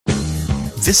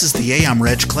This is The Yay. I'm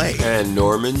Reg Clay. And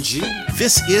Norman G.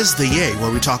 This is The Yay,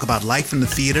 where we talk about life in the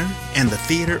theater and the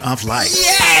theater of life.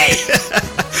 Yay!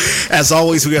 As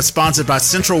always, we are sponsored by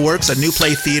Central Works, a new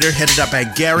play theater headed up by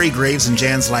Gary Graves and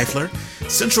Jans Leifler.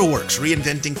 Central Works,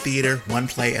 reinventing theater one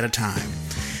play at a time.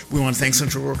 We want to thank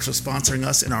Central Works for sponsoring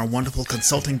us and our wonderful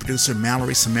consulting producer,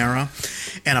 Mallory Samara.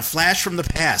 And a flash from the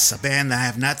past, a band that I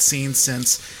have not seen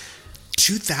since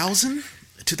 2000?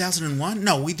 2001?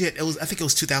 No, we did. I think it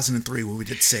was 2003 where we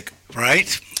did Sick.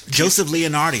 Right? Joseph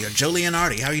Leonardi, or Joe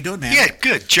Leonardi. How are you doing, man? Yeah,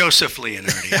 good. Joseph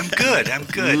Leonardi. I'm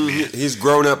good, man. He's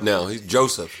grown up now. He's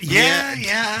Joseph.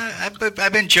 Yeah.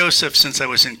 I've been Joseph since I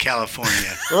was in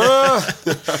California.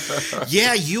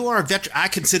 Yeah, you are a veteran. I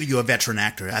consider you a veteran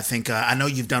actor. I think, I know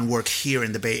you've done work here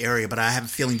in the Bay Area, but I have a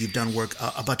feeling you've done work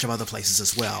a bunch of other places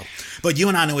as well. But you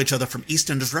and I know each other from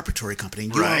EastEnders Repertory Company.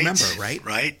 You all remember, right?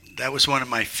 Right. That was one of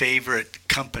my favorite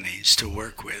companies to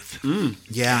work with.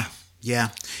 Yeah,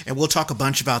 and we'll talk a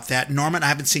bunch about that. Norman, I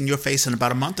haven't seen your face in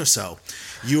about a month or so.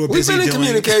 You were busy We've been in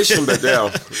communication, but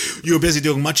yeah. You were busy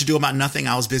doing Much Ado About Nothing.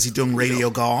 I was busy doing radio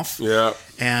golf. Yeah.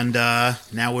 And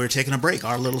now we're taking a break,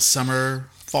 our little summer,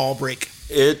 fall break.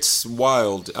 It's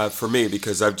wild for me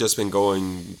because I've just been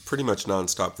going pretty much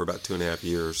nonstop for about 2.5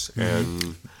 years. Mm-hmm.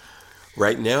 And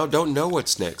right now, don't know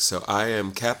what's next. So I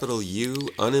am capital U,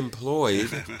 unemployed.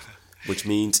 Which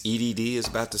means EDD is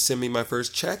about to send me my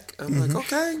first check. I'm like,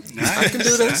 okay, nice. I can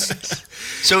do this.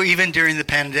 So even during the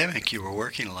pandemic, you were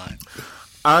working a lot.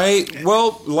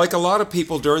 Well, like a lot of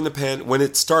people during the when the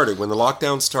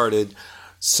lockdown started,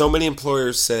 so many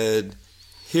employers said,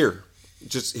 here's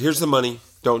the money.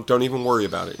 Don't even worry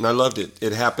about it. And I loved it.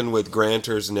 It happened with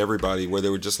grantors and everybody where they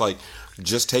were just like,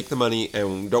 just take the money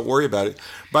and don't worry about it.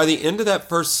 By the end of that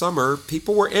first summer,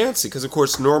 people were antsy because, of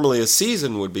course, normally a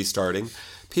season would be starting.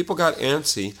 People got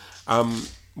antsy.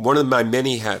 One of my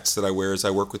many hats that I wear is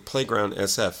I work with Playground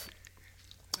SF.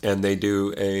 And they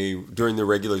do during the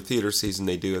regular theater season,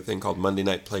 they do a thing called Monday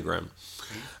Night Playground.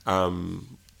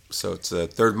 So it's the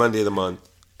third Monday of the month,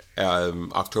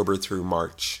 October through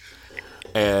March.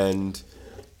 And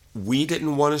we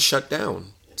didn't want to shut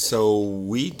down. So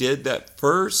we did that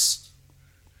first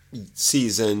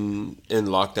season in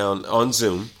lockdown on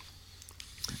Zoom.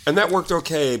 And that worked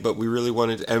okay, but we really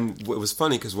wanted... And it was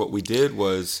funny because what we did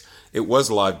was... It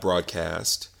was live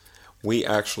broadcast. We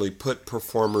actually put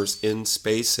performers in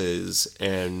spaces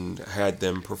and had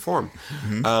them perform.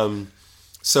 Mm-hmm.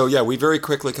 So, yeah, we very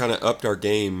quickly kind of upped our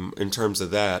game in terms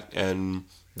of that. And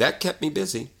that kept me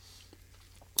busy.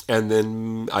 And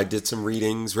then I did some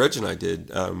readings. Reg and I did.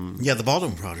 The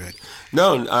Baldwin Project.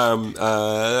 No,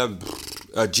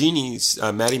 Jeannie's,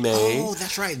 Maddie May. Oh,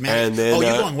 that's right. Maddie. And then,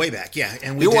 you're going way back. Yeah.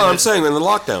 And I'm saying in the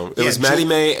lockdown. It was Maddie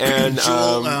May and...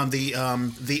 Joel,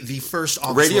 the first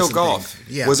August Radio Wilson Golf.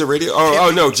 Thing. Yeah. Was it Radio...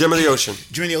 Oh, no, Jim of the Ocean.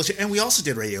 Jim of the Ocean. And we also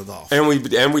did Radio Golf. And we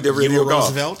did Radio you were Golf.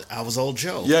 Roosevelt. I was Old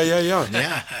Joe.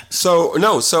 Yeah. So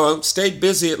I stayed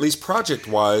busy, at least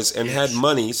project-wise, and had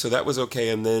money, so that was okay.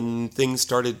 And then things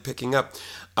started picking up.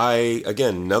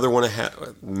 Another one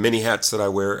of many hats that I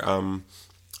wear,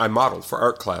 I modeled for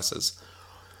art classes.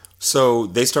 So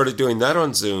they started doing that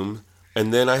on Zoom,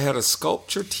 and then I had a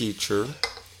sculpture teacher.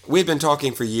 We had been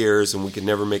talking for years, and we could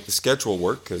never make the schedule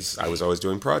work because I was always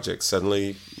doing projects,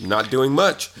 suddenly not doing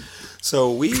much.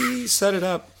 So we set it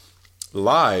up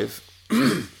live.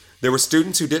 There were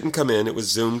students who didn't come in. It was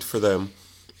Zoomed for them.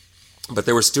 But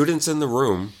there were students in the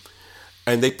room,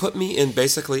 and they put me in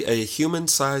basically a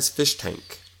human-sized fish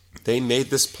tank. They made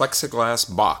this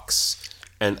plexiglass box,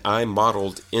 and I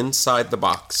modeled inside the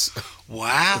box.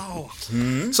 Wow.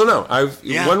 Mm-hmm. So no,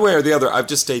 one way or the other, I've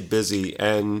just stayed busy,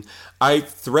 and I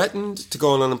threatened to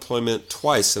go on unemployment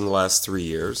twice in the last 3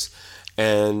 years,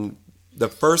 and the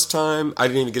first time I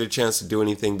didn't even get a chance to do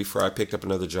anything before I picked up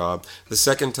another job. The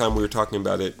second time, we were talking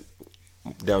about it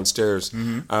downstairs.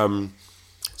 Mm-hmm.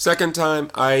 Second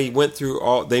time, I went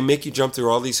through they make you jump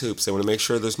through all these hoops. They want to make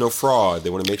sure there's no fraud.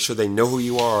 They want to make sure they know who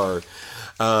you are.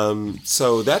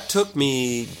 So that took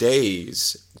me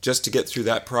days just to get through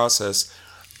that process.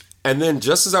 And then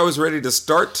just as I was ready to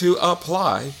start to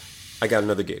apply, I got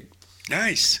another gig.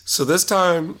 Nice. So this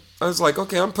time, I was like,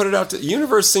 okay, I'm putting it out to... The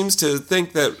universe seems to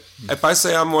think that if I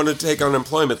say I'm going to take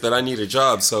unemployment, that I need a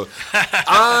job. So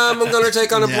I'm going to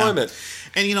take unemployment. Yeah.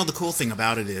 And the cool thing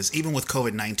about it is, even with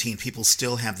COVID-19, people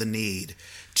still have the need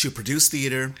to produce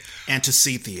theater and to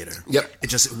see theater. Yep.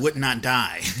 It would not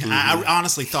die. Mm-hmm. I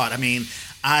honestly thought,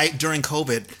 during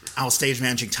COVID, I was stage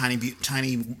managing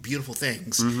Tiny Beautiful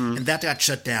Things, mm-hmm. and that got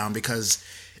shut down because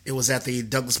it was at the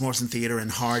Douglas Morrison Theater,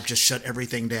 and Hard just shut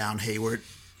everything down. Hayward,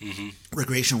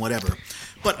 recreation, whatever.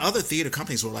 But other theater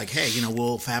companies were like, hey,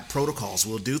 we'll have protocols,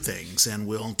 we'll do things, and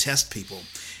we'll test people.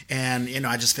 And,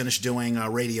 I just finished doing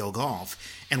radio golf,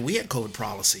 and we had COVID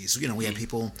policies. We had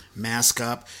people mask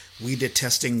up. We did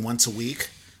testing once a week.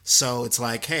 So it's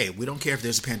like, hey, we don't care if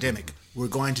there's a pandemic. We're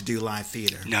going to do live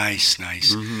theater. Nice.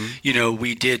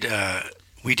 We did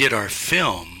our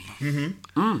film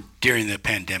during the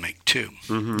pandemic, too.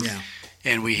 Yeah.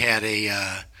 And we had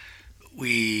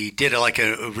we did like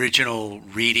an original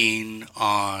reading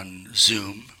on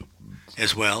Zoom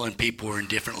as well, and people were in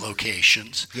different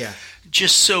locations. Yeah.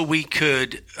 Just so we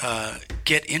could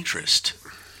get interest,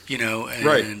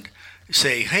 and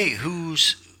say, hey, who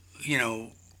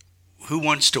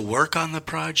wants to work on the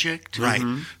project? Right.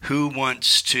 Who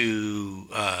wants to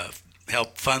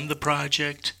help fund the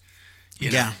project?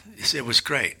 It was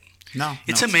great.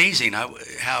 It's amazing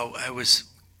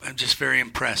I'm just very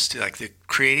impressed. Like the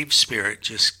creative spirit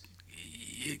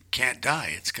it can't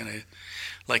die. It's gonna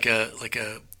like a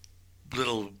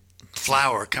little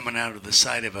flower coming out of the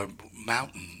side of a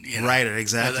mountain. Right,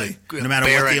 exactly. No matter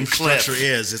what the infrastructure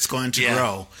is, it's going to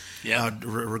grow,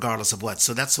 regardless of what.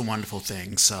 So that's a wonderful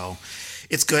thing. So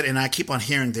it's good, and I keep on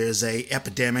hearing there's a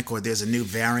epidemic or there's a new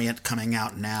variant coming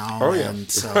out now. Oh yeah, and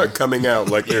so, coming out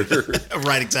like they're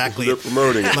right, exactly. They're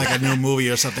promoting it. Like a new movie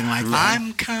or something like that.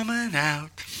 I'm coming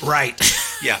out. Right.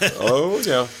 Yeah. Oh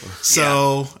yeah.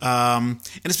 So, and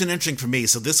it's been interesting for me.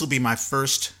 So this will be my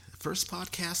first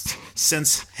podcast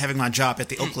since having my job at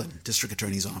the Oakland District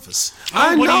Attorney's Office.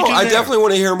 I know. I definitely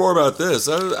want to hear more about this.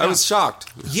 I was shocked.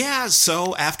 Yeah.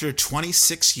 So after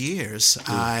 26 years,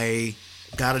 I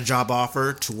got a job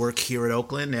offer to work here at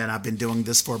Oakland, and I've been doing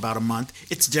this for about a month.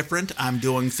 It's different. I'm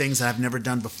doing things that I've never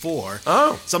done before.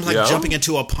 Oh, so I'm like jumping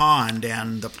into a pond,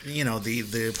 and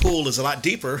the pool is a lot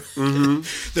deeper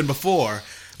than before.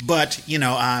 But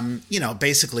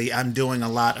basically, I'm doing a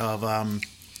lot of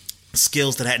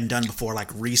skills that I hadn't done before, like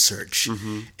research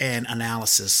and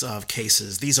analysis of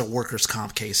cases. These are workers'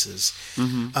 comp cases.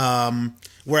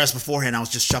 Whereas beforehand, I was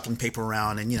just shuffling paper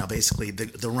around and, basically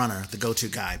the runner, the go-to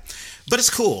guy. But it's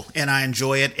cool, and I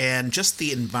enjoy it, and just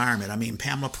the environment. I mean,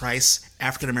 Pamela Price,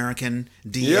 African-American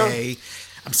DA. Yeah.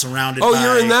 I'm surrounded by... Oh,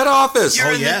 you're in that office.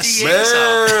 You're in yes. the DA's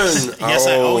office. Yes,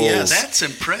 yes. That's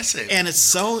impressive. And it's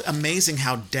so amazing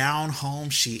how down home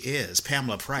she is,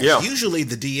 Pamela Price. Yeah. Usually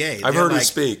the DA... I've heard her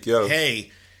speak, yeah.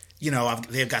 Hey,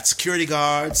 they've got security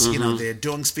guards, they're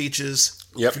doing speeches...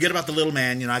 Yep. Forget about the little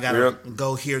man. I got to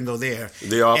go here and go there.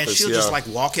 The office, and she'll just like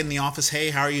walk in the office. Hey,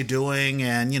 how are you doing?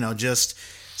 And just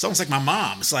it's almost like my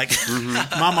mom. It's like,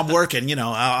 Mom, I'm working.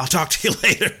 I'll talk to you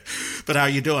later. But how are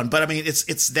you doing? But I mean,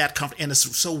 it's that comfortable, and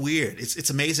it's so weird. It's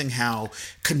amazing how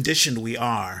conditioned we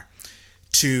are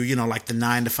to like the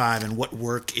 9 to 5 and what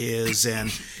work is, and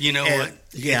what?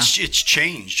 Yeah, it's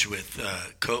changed with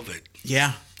COVID.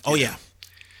 Yeah. Oh yeah.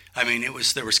 I mean,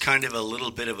 there was kind of a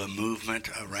little bit of a movement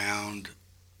around.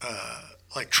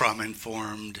 Like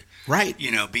trauma-informed, right?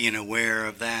 Being aware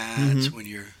of that when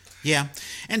you're... Yeah,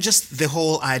 and just the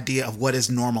whole idea of what is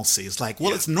normalcy. It's like,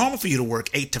 well, it's normal for you to work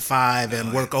 8 to 5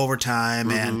 and work overtime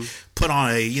and put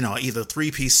on a, either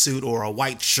 3-piece suit or a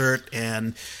white shirt,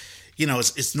 and,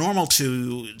 it's normal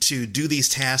to do these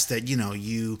tasks that,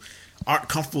 you aren't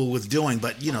comfortable with doing,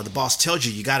 but the boss tells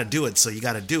you got to do it, so you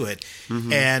got to do it.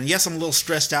 And yes, I'm a little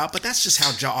stressed out, but that's just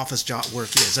how office job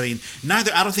work is. I mean,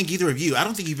 I don't think either of you, I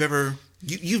don't think you've ever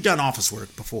you've done office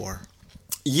work before.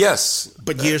 Yes,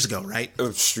 but years ago, right?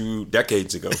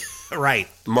 Decades ago. Right.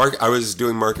 I was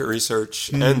doing market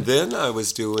research, and then I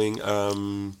was doing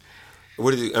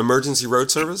emergency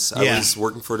road service. I was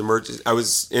working for an emergency. I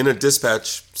was in a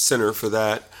dispatch center for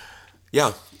that.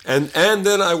 Yeah. And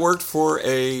then I worked for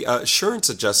a assurance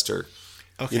adjuster.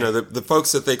 Okay. The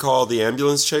folks that they call the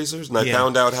ambulance chasers, and I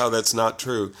found out how that's not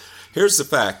true. Here's the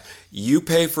fact. You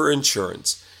pay for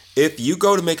insurance. If you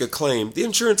go to make a claim, the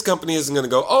insurance company isn't going to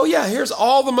go, oh yeah, here's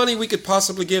all the money we could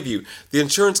possibly give you. The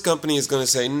insurance company is going to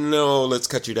say, no, let's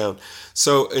cut you down.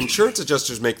 So insurance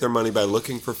adjusters make their money by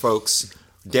looking for folks,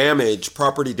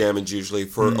 property damage usually,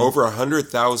 for over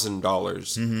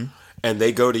 $100,000. And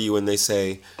they go to you and they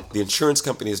say, the insurance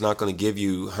company is not going to give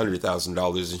you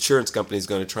 $100,000. Insurance company is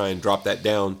going to try and drop that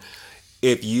down.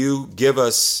 If you give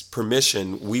us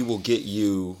permission, we will get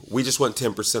you, we just want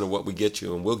 10% of what we get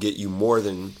you, and we'll get you more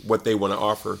than what they want to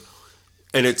offer.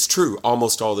 And it's true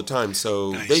almost all the time.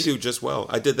 So They do just well.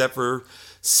 I did that for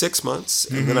 6 months,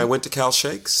 and then I went to Cal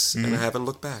Shakes, and I haven't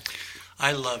looked back.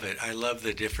 I love it. I love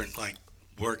the different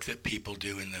work that people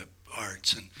do in the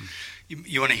arts. And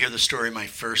you want to hear the story of my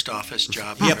first office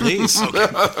job? Yeah, please. Okay.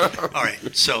 All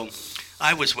right. So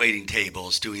I was waiting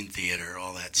tables, doing theater,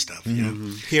 all that stuff.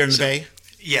 Here in the Bay?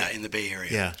 Yeah, in the Bay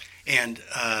Area. Yeah. And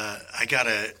I got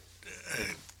a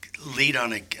lead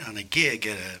on a gig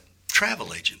at a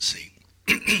travel agency,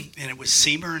 and it was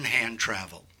Seamer and Hand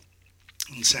Travel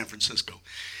in San Francisco.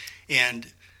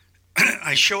 And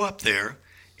I show up there,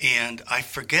 and I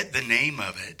forget the name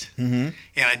of it, and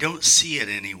I don't see it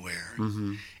anywhere.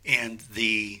 And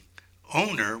the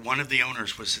owner, one of the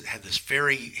owners, had this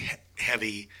very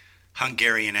heavy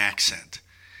Hungarian accent,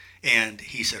 and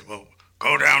he said, "Well,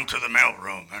 go down to the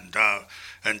mailroom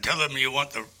and tell them you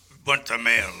want the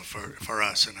mail for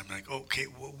us." And I'm like, "Okay,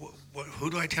 who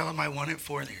do I tell them I want it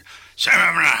for?" And they're, "Seaman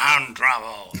and Hand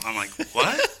Travel." I'm like,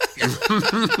 "What?"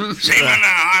 "Seaman and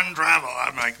Hand Travel."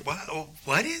 I'm like,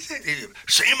 what is it?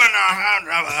 "Seaman and Hand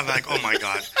Travel." I'm like, "Oh my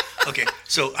God." Okay,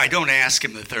 so I don't ask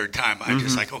him the third time. I'm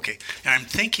just like, okay. And I'm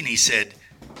thinking he said,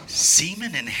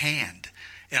 "Seaman in hand."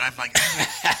 And I'm like,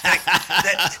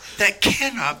 that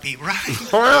cannot be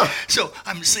right. So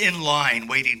I'm in line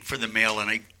waiting for the mail, and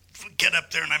I get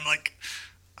up there, and I'm like,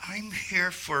 "I'm here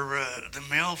for the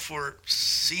mail for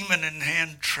Seaman in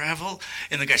Hand Travel."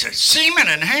 And the guy said, "Seaman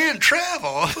in Hand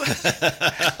Travel?"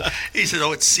 He said,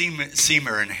 "Oh, it's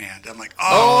Seamer in Hand." I'm like,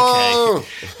 "Oh,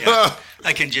 okay." Yeah.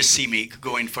 I can just see me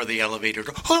going for the elevator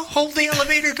door. Hold the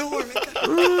elevator door.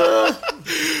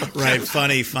 Right.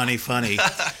 Funny.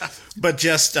 But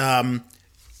just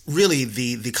really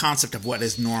the concept of what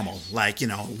is normal. Like,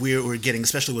 we're getting,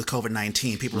 especially with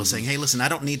COVID-19, people are saying, "Hey, listen, I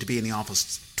don't need to be in the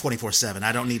office 24/7.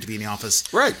 I don't need to be in the office,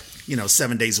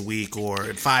 7 days a week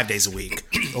or 5 days a week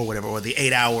or whatever, or the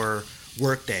 8-hour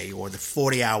work day or the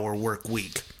 40-hour work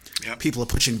week." Yep. People are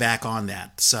pushing back on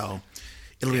that. So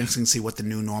it'll be interesting to see what the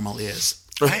new normal is.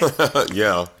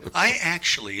 I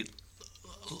actually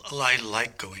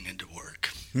like going into work.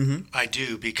 I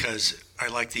do, because I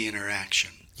like the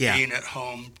interaction. Yeah. Being at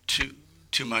home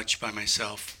too much by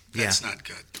myself, that's not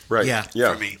good. Right. Yeah.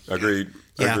 For me. Agreed.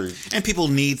 Yeah. Agreed. And people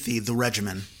need the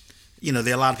regimen. There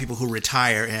are a lot of people who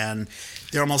retire and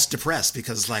they're almost depressed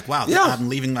because, like, wow, I'm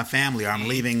leaving my family, or I'm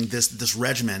leaving this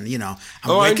regimen.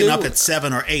 I'm waking up at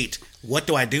 7 or 8. What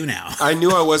do I do now? I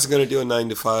knew I wasn't going to do a 9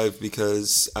 to 5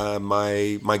 because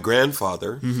my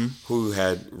grandfather, who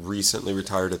had recently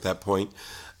retired at that point,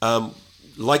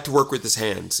 liked to work with his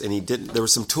hands, and he didn't. There were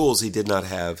some tools he did not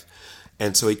have,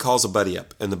 and so he calls a buddy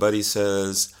up, and the buddy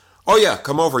says, "Oh yeah,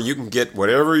 come over. You can get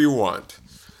whatever you want."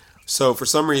 So for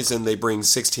some reason, they bring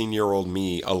 16-year-old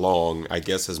me along, I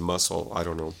guess as muscle. I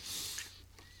don't know.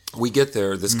 We get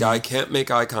there. This guy can't make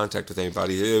eye contact with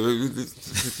anybody. The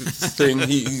thing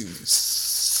he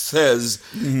says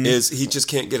is he just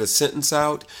can't get a sentence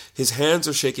out. His hands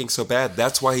are shaking so bad.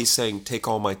 That's why he's saying, "Take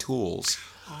all my tools."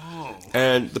 Oh.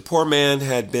 And the poor man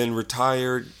had been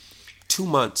retired 2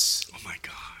 months. Oh my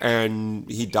God. And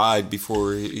he died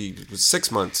before he was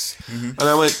 6 months. And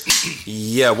I went,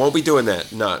 "Yeah, won't be doing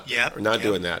that. Not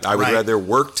doing that. I would rather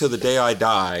work till the day I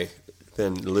die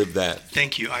than live that."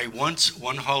 Thank you.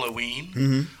 One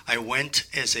Halloween, I went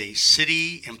as a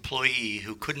city employee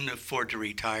who couldn't afford to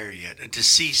retire yet, a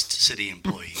deceased city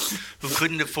employee who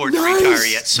couldn't afford to retire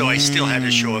yet, so I still had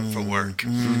to show up for work.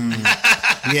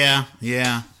 Yeah.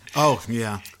 Oh,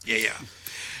 yeah. Yeah.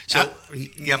 So,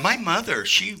 my mother,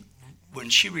 when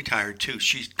she retired too,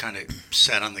 she kind of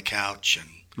sat on the couch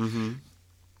and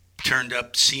turned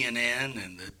up CNN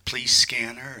and the police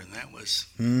scanner, and that was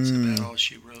about all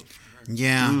she wrote for her.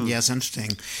 Yeah, it's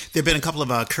interesting. There have been a couple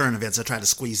of current events. I tried to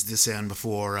squeeze this in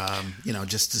before,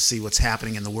 just to see what's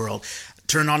happening in the world.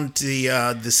 Turn on to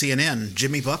the CNN.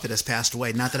 Jimmy Buffett has passed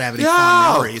away. Not that I have any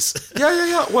fond memories.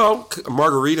 Yeah. Well,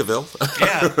 Margaritaville.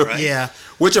 Yeah, right. Yeah.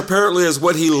 Which apparently is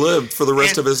what he lived for the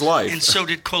rest of his life. And so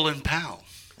did Colin Powell.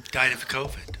 Died of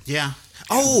COVID. Yeah.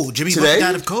 Oh, Jimmy Buffett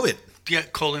died of COVID. Yeah,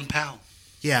 Colin Powell.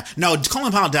 Yeah. No,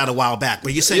 Colin Powell died a while back,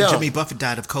 but you're saying Jimmy Buffett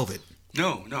died of COVID.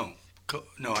 No.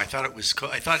 I thought it was.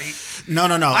 I thought he. No.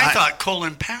 I thought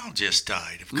Colin Powell just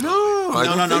died of COVID.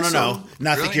 No.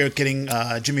 Not that you're getting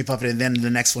Jimmy Buffett, and then the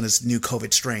next one is new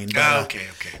COVID strain. But, okay.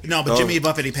 No, but Jimmy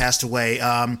Buffett, he passed away.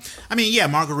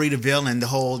 Margaritaville and the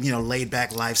whole laid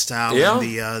back lifestyle. Yeah.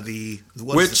 And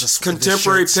which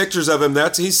contemporary pictures of him?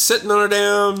 He's sitting on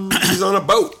he's on a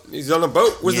boat. He's on a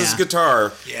boat with his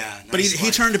guitar. Yeah. Nice, but he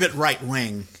turned a bit right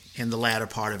wing in the latter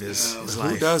part of his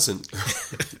life. Who doesn't?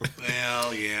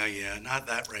 Well, yeah, not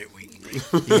that right wing.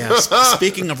 Yeah.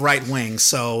 Speaking of right wing,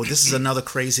 so this is another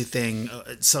crazy thing.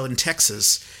 So in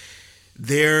Texas,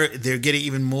 they're getting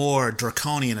even more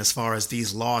draconian as far as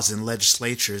these laws in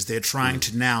legislatures. They're trying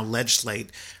to now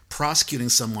legislate prosecuting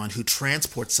someone who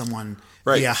transports someone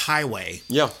via highway.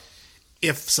 Yeah.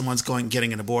 If someone's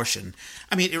getting an abortion.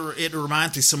 I mean, it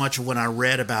reminds me so much of when I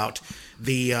read about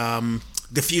the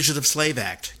the Fugitive Slave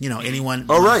Act. Anyone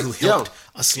right. who helped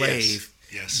a slave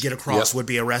get across Yep. would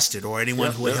be arrested, or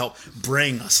anyone who would help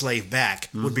bring a slave back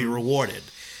would be rewarded.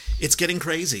 It's getting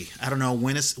crazy. I don't know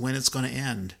when it's going to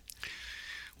end.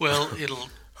 Well, it'll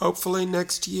hopefully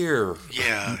next year.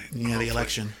 Yeah, the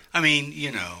election. I mean,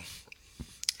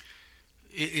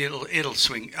 it'll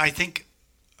swing. I think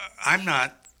I'm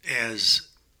not as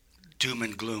doom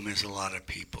and gloom as a lot of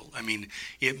people. I mean,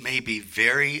 it may be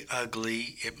very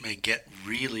ugly. It may get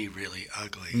really, really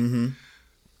ugly. Mm-hmm.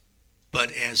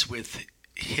 But as with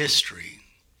history,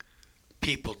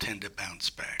 people tend to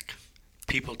bounce back.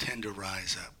 People tend to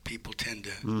rise up. People tend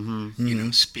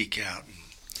to, speak out.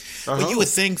 Well, you would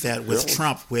think that with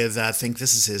Trump, I think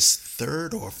this is his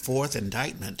third or fourth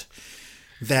indictment.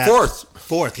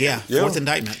 Fourth, yeah. Fourth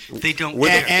indictment. They don't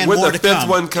care. And with more the to fifth come.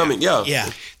 one coming, Yeah.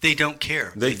 They don't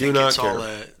care. They do think not it's care.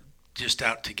 all just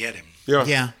out to get him. Yeah.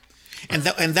 Yeah. And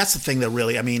that's the thing that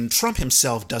really, I mean, Trump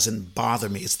himself doesn't bother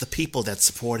me. It's the people that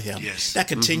support him, that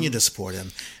continue to support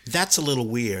him. That's a little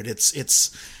weird.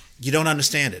 It's you don't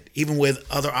understand it. Even with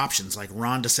other options like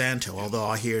Ron DeSantis, although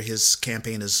I hear his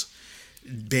campaign is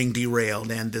being derailed,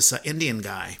 and this Indian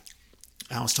guy.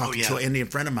 I was talking to an Indian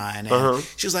friend of mine, and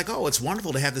she was like, "Oh, it's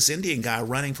wonderful to have this Indian guy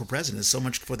running for president. So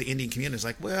much for the Indian community." It's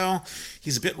like, well,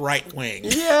 he's a bit right wing,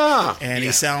 and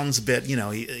he sounds a bit,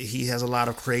 he has a lot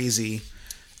of crazy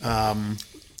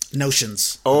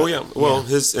notions. Oh yeah, well,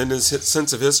 his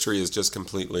sense of history is just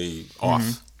completely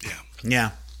off.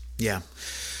 Yeah.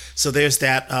 So there's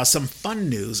that. Some fun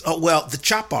news. Oh, well, the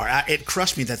Chop Bar. It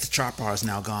crushed me that the Chop Bar is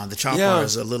now gone. The Chop Bar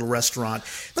is a little restaurant.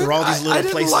 There are all these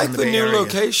little places in the Bay Area. I didn't like the new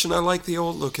location. I like the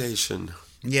old location.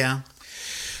 Yeah.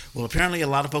 Well, apparently a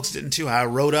lot of folks didn't too. I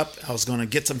rode up. I was going to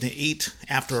get something to eat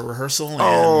after a rehearsal.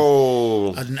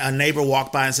 And a neighbor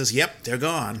walked by and says, "Yep, they're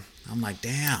gone." I'm like,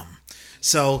 damn.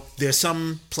 So there's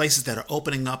some places that are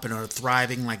opening up and are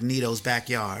thriving, like Nito's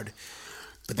Backyard.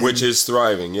 But then, which is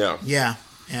thriving, yeah. Yeah.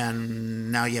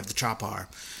 And now you have the Chop Bar.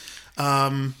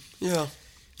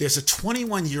 There's a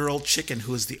 21-year-old chicken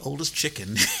who is the oldest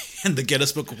chicken in the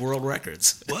Guinness Book of World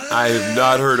Records. What? I have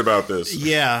not heard about this.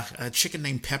 Yeah, a chicken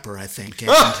named Pepper, I think.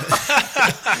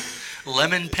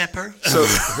 Lemon pepper?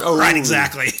 Right,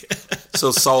 exactly.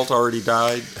 So Salt already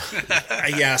died?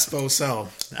 Yeah, I suppose so.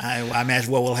 I imagine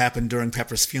what will happen during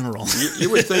Pepper's funeral. You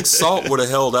would think Salt would have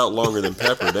held out longer than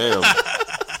Pepper, damn.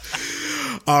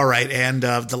 All right, and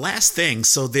the last thing.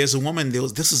 So there's a woman.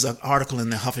 This is an article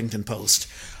in the Huffington Post.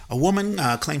 A woman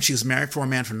claimed she was married for a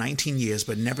man for 19 years,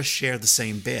 but never shared the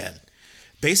same bed.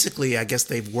 Basically, I guess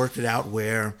they've worked it out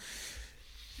where,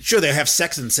 sure, they have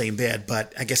sex in the same bed,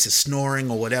 but I guess it's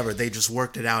snoring or whatever. They just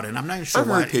worked it out, and I'm not even sure I've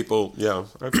heard people. Yeah,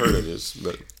 I've heard it is,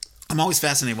 but I'm always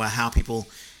fascinated by how people.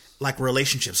 Like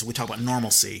relationships, we talk about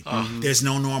normalcy. There's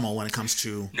no normal when it comes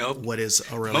to what is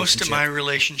a relationship. Most of my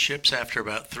relationships, after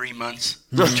about 3 months,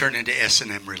 turn into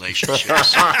S&M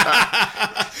relationships.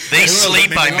 They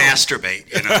sleep, I masturbate.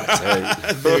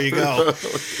 There you go.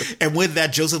 And with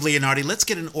that, Joseph Leonardi, let's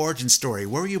get an origin story.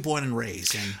 Where were you born and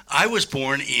raised? I was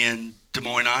born in Des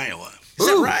Moines, Iowa. Is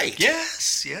that right?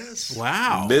 Yes.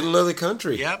 Wow. Middle of the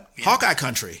country. Yep. Hawkeye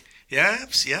country.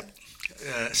 Yep.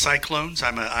 Cyclones.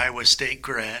 I'm an Iowa State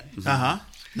grad.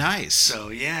 Nice. So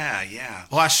yeah.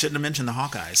 Oh, I shouldn't have mentioned the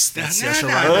Hawkeyes. That's No.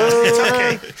 right. It's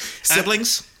okay.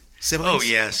 Siblings. Oh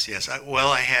yes.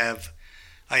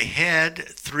 I had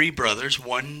 3 brothers.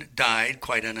 One died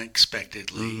quite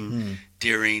unexpectedly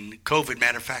during COVID.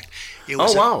 Matter of fact, it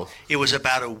was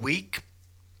about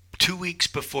 2 weeks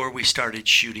before we started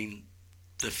shooting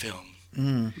the film,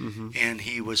 and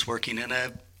he was working in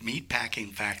a meat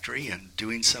packing factory and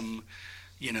doing some,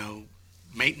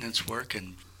 maintenance work,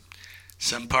 and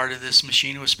some part of this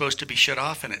machine was supposed to be shut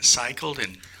off, and it cycled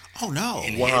and hit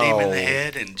him in the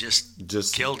head and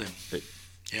just killed him.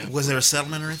 Yeah. Was there a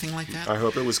settlement or anything like that? I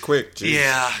hope it was quick. Geez.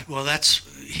 Yeah, well,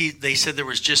 they said there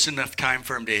was just enough time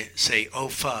for him to say, "Oh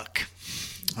fuck,"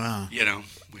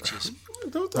 which is.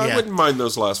 I wouldn't mind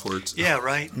those last words. Yeah,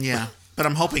 right. Yeah. But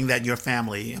I'm hoping that your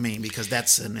family, because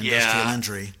that's an industrial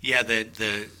injury. Yeah,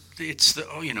 the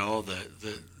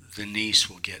niece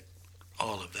will get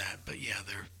all of that, but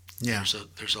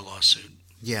there's a lawsuit.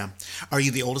 Yeah. Are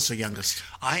you the oldest or youngest?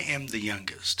 I am the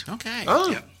youngest. Okay. Oh,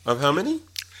 yep. Of how many?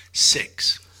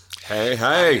 6. Hey.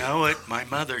 I know it. My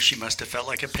mother, she must have felt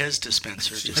like a Pez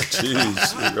dispenser.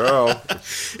 Jeez, girl.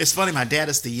 It's funny. My dad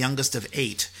is the youngest of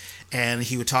 8. And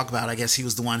he would talk about, I guess he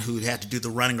was the one who had to do the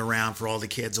running around for all the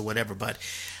kids or whatever. But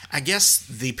I guess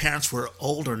the parents were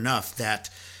old enough that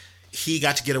he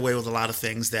got to get away with a lot of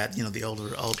things that, the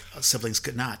older siblings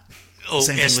could not. Oh,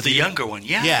 as the younger one.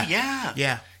 Yeah.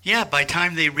 Yeah. By the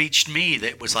time they reached me,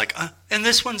 that was like, and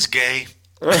this one's gay.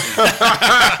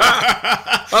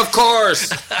 Of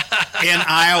course. In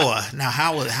Iowa. Now,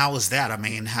 how was that? I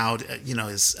mean, how,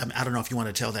 I don't know if you want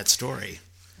to tell that story.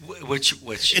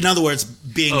 Which? In other words,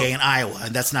 being gay in Iowa,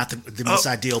 that's not the most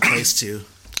ideal place to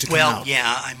come out. Yeah.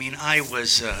 I mean, I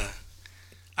was a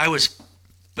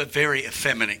very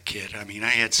effeminate kid. I mean, I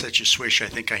had such a swish. I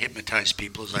think I hypnotized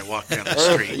people as I walked down the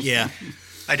street. Yeah.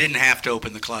 I didn't have to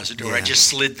open the closet door. I just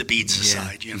slid the beads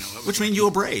aside. Which means you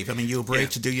were brave. I mean, you were brave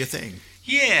to do your thing.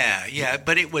 Yeah.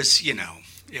 But it was,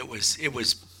 it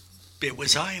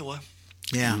was Iowa.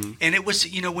 Yeah. Mm-hmm. And it was,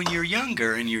 when you're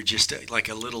younger and you're just like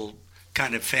a little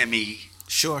kind of femmy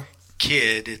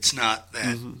kid, it's not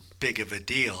that big of a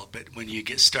deal. But when you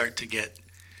start to get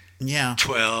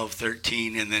 12,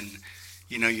 13, and then,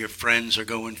 your friends are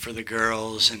going for the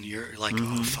girls and you're like,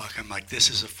 oh, fuck. I'm like, this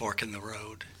is a fork in the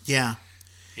road. Yeah.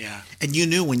 Yeah. And you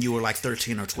knew when you were like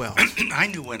 13 or 12. I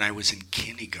knew when I was in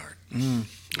kindergarten. Mm.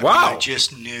 Wow. I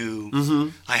just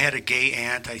knew. I had a gay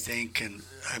aunt, I think, and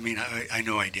I mean, I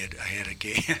know I did. I had a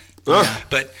gay aunt.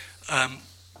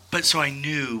 But so I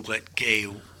knew what gay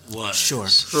was.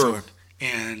 Sure.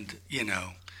 And,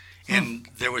 and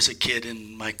there was a kid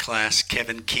in my class,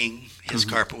 Kevin King. His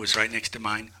carpet was right next to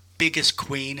mine. Biggest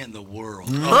queen in the world.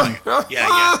 Oh,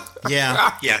 yeah.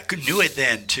 Knew it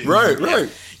then, too. Right.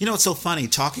 It's so funny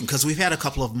talking, because we've had a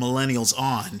couple of millennials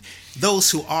on,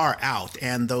 those who are out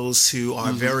and those who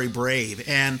are very brave.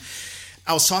 And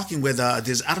I was talking with, I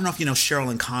don't know if you know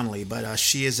Sherilyn Connolly, but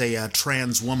she is a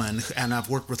trans woman, and I've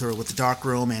worked with her with The Dark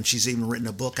Room, and she's even written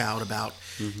a book out about,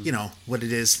 what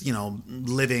it is,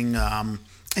 living and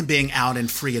being out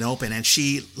and free and open. And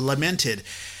she lamented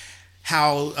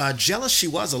how jealous she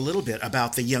was a little bit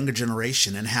about the younger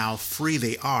generation and how free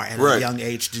they are at a young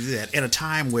age to do that in a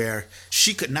time where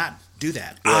she could not do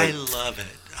that. Right. I love it.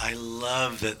 I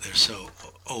love that they're so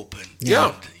open.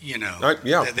 Yeah. And,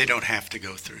 they don't have to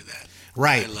go through that.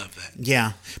 Right. I love that.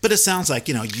 Yeah. But it sounds like,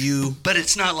 you... But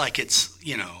it's not like it's,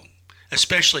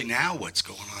 especially now what's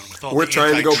going on with all We're the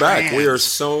trying to go back. We are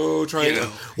so trying to...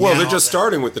 Well, they're just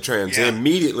starting with the trans. And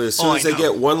immediately, as soon as they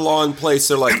get one law in place,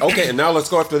 they're like, okay, and now let's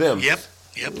go after them. Yep.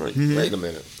 Like, wait a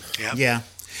minute. Yep. Yeah.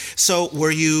 So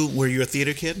were you a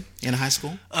theater kid in high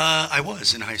school? I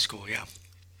was in high school, yeah.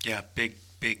 Yeah, big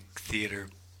theater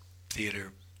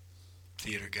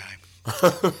guy.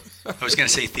 I was going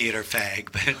to say theater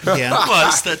fag,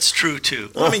 but that's true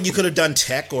too. Well, I mean, you could have done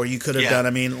tech, or you could have done.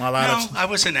 I mean, a lot of. No, I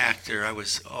was an actor. I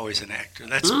was always an actor.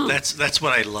 That's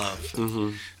what I love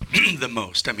the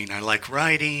most. I mean, I like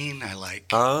writing. I like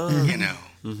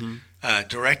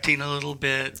directing a little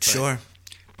bit.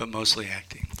 But mostly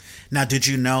acting. Now, did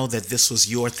you know that this was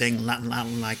your thing? Not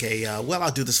like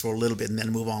I'll do this for a little bit and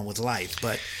then move on with life.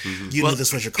 But you knew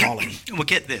this was your calling. Well,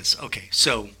 get this. Okay,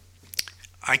 so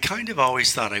I kind of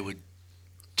always thought I would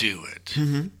do it.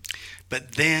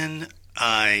 But then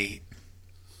when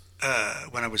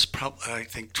I was I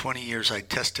think 20 years, I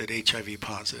tested HIV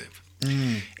positive.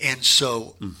 And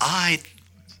so I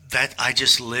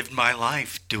just lived my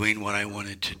life doing what I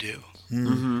wanted to do.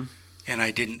 And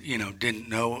I didn't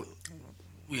know,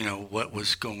 what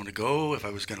was going to go, if I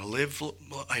was going to live.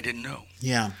 I didn't know.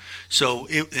 Yeah. So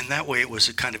in that way, it was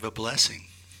a kind of a blessing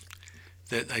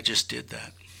that I just did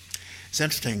that. It's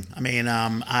interesting. I mean,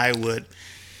 I would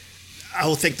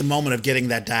think the moment of getting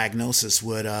that diagnosis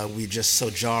would be just so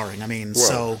jarring. I mean,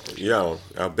 yeah,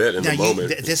 I bet in the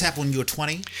moment. This happened when you were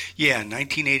 20? Yeah,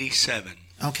 1987.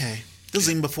 Okay. This was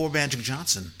even before Magic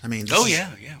Johnson. I mean,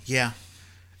 yeah.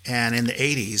 And in the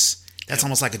 80s, that's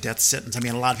almost like a death sentence. I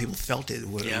mean, a lot of people felt it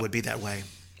would be that way.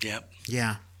 Yep.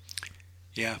 Yeah.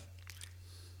 Yeah.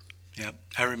 Yep.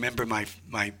 I remember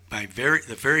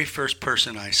the very first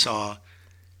person I saw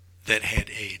that had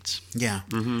AIDS. Yeah.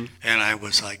 And I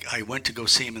was like, I went to go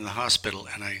see him in the hospital,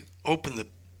 and I opened the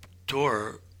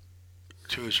door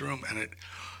to his room, and I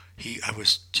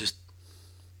was just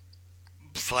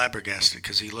flabbergasted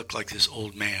because he looked like this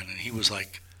old man, and he was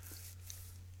like,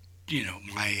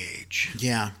 my age.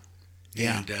 Yeah.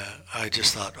 Yeah. And I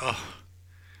just thought,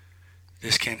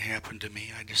 this can't happen to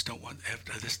me. I just don't want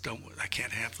I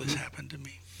can't have this happen to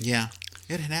me. Yeah.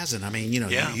 It hasn't. I mean,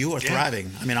 you are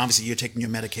thriving. I mean, obviously you're taking your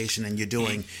medication and you're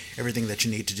doing everything that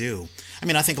you need to do. I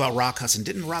mean, I think about Rock Hudson.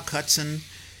 Didn't Rock Hudson,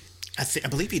 I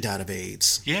believe he died of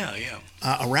AIDS. Yeah.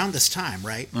 Around this time,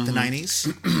 right? The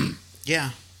 90s?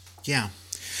 Yeah.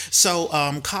 So,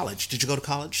 college. Did you go to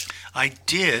college? I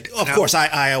did. Of course,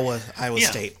 Iowa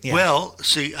State. Yeah. Well,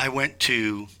 see, I went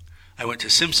to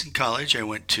Simpson College. I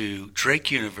went to Drake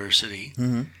University,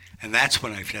 and that's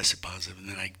when I tested positive. And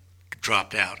then I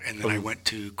dropped out, and then I went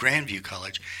to Grandview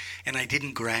College, and I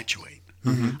didn't graduate.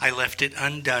 I left it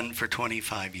undone for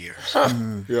 25 years.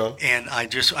 Yeah. And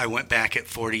I went back at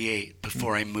 48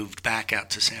 before I moved back out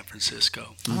to San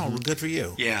Francisco. Oh, well, good for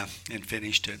you. Yeah, and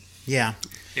finished it. Yeah.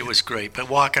 It was great. But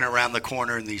walking around the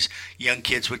corner and these young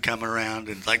kids would come around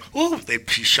and like, oh, they'd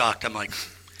be shocked. I'm like,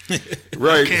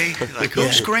 Right. okay, like,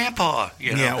 who's Grandpa?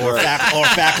 You know? Yeah, or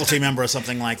faculty member or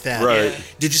something like that. Right. Yeah.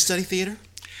 Did you study theater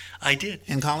I did.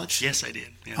 in college? Yes, I did.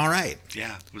 Yeah. All right.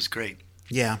 Yeah, it was great.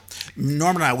 Yeah.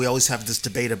 Norm and I, we always have this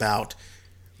debate about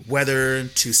whether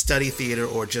to study theater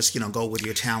or just, go with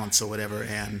your talents or whatever.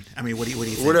 And, I mean, what do you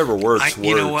think? Whatever works,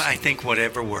 You know what? I think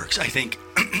whatever works. I think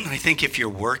if you're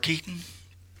working,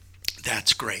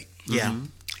 that's great. Yeah.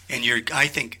 And I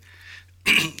think,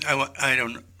 I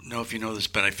don't know if you know this,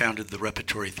 but I founded the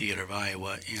Repertory Theater of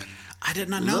Iowa I did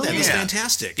not know that. That's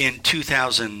fantastic. in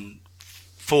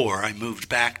 2004. I moved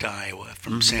back to Iowa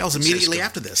from San Francisco. That was immediately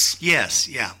after this. Yes,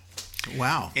 yeah.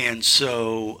 Wow. And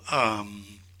so,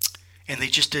 and they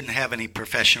just didn't have any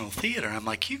professional theater. I'm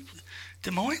like,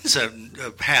 Des Moines is a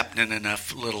happening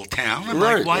enough little town. I'm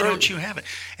like, why don't you have it?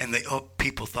 And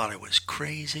people thought it was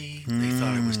crazy. They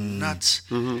thought it was nuts.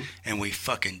 And we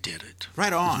fucking did it.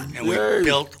 Right on. And we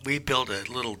built a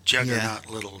little juggernaut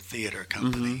little theater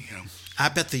company. I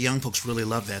bet the young folks really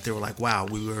loved that. They were like, wow,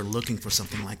 we were looking for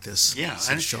something like this. Yeah.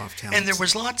 To show off talents. And there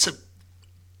was lots of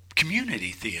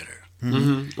community theater.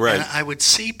 Right. And I would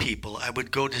see people. I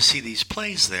would go to see these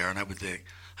plays there, and I would think,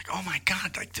 like, oh my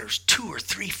God, like there's 2 or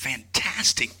 3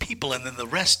 fantastic people, and then the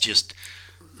rest just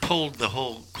pulled the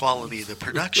whole quality of the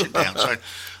production down. So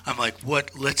I'm like,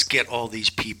 let's get all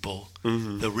these people,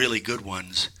 the really good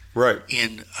ones, Right.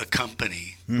 in a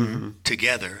company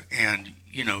together, and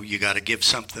you got to give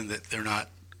something that they're not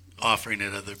offering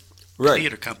at other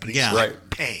theater companies. Yeah. Like Right.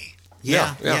 pay.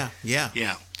 Yeah.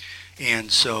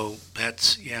 And so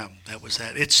that was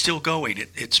that. It's still going.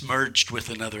 It's merged with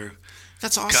another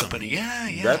that's awesome. company.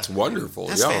 Yeah. That's wonderful.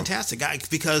 That's fantastic.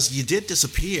 Because you did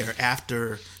disappear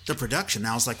after the production.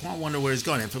 I was like, well, I wonder where he's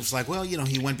going. And it was like, well,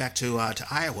 he went back to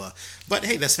Iowa. But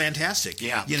hey, that's fantastic.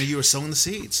 Yeah. You were sowing the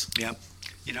seeds. Yeah.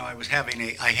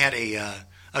 I had a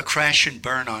crash and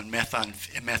burn on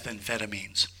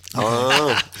methamphetamines.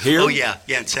 Oh, here? Oh yeah,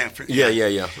 in San Francisco.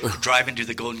 Yeah. Driving to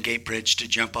the Golden Gate Bridge to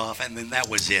jump off, and then that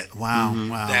was it. Wow,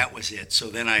 That was it. So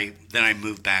then I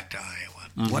moved back to Iowa.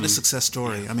 What a success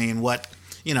story! I mean,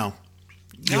 you're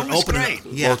opening great.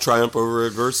 Well, triumph over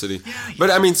adversity.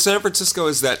 But I mean, San Francisco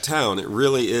is that town. It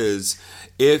really is.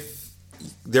 If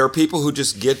there are people who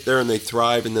just get there and they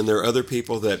thrive, and then there are other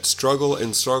people that struggle,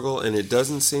 and it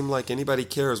doesn't seem like anybody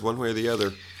cares one way or the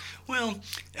other. Well,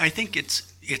 I think it's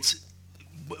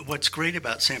what's great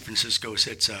about San Francisco is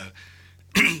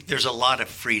there's a lot of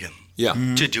freedom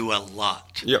to do a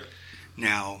lot. Yeah.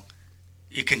 Now,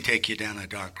 it can take you down a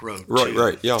dark road.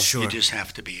 Right, yeah. Sure. You just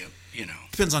have to be,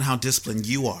 Depends on how disciplined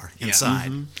you are inside.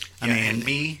 I mean, and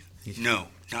me, no,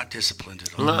 not disciplined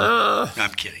at all. No,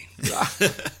 I'm kidding.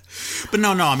 But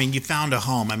no, I mean, you found a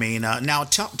home. I mean, now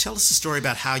tell us the story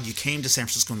about how you came to San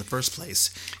Francisco in the first place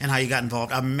and how you got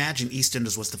involved. I imagine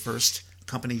EastEnders was the first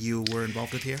company you were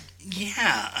involved with here?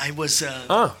 Yeah, I was.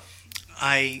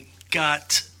 I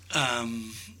got.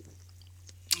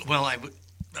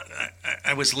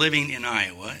 I was living in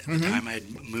Iowa at the time. I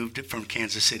had moved it from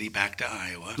Kansas City back to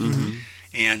Iowa,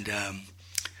 and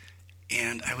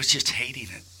I was just hating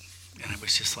it. And I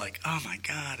was just like, oh my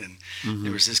God! And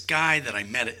there was this guy that I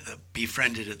met,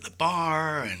 befriended at the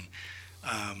bar, and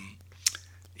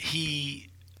he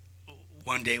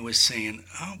one day was saying,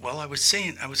 "Oh, well, I was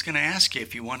going to ask you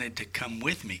if you wanted to come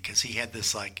with me because he had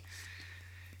this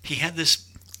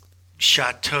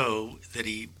chateau that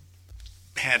he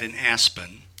had in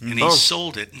Aspen, and he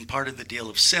sold it. And part of the deal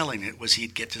of selling it was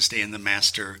he'd get to stay in the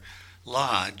master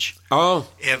lodge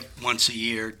once a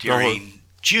year during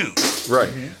June. Right.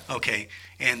 Okay.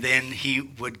 And then he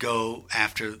would go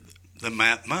after the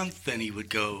month, then he would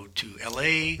go to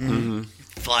L.A.,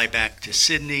 fly back to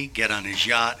Sydney, get on his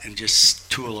yacht, and just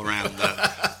tool around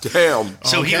the... Damn.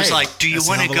 So he was like, do you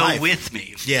want to go with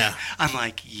me? Yeah. I'm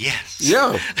like, yes.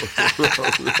 Yeah.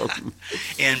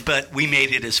 But we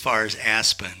made it as far as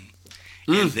Aspen.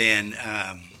 And then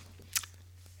I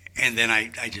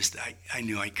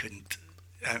knew I couldn't...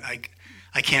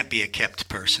 I can't be a kept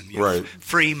person. Right.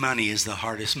 Free money is the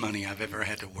hardest money I've ever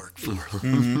had to work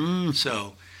for.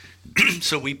 So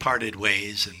we parted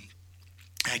ways, and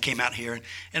I came out here,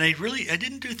 and I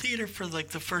didn't do theater for like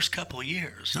the first couple of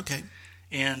years. Okay.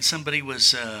 And somebody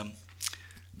was,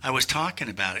 I was talking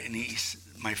about it, and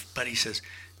my buddy says,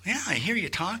 "Yeah, I hear you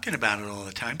talking about it all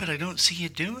the time, but I don't see you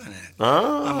doing it."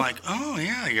 Oh. I'm like, "Oh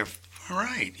yeah, you're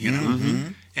right," you know.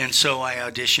 And so I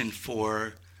auditioned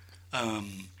for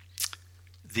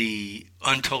the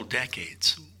Untold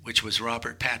Decades, which was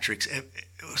Robert Patrick's. It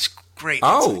was great.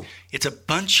 Oh. It's a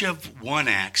bunch of one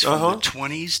acts from the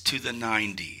 20s to the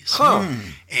 90s. Huh.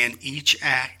 And each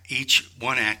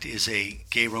one act is a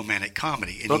gay romantic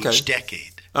comedy in each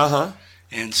decade. Uh-huh.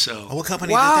 And so... what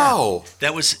company did that?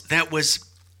 That was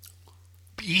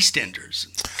EastEnders.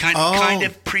 Kind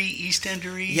of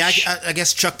pre-EastEnder-ish. Yeah, I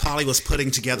guess Chuck Polly was putting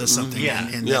together something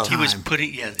in that time. He was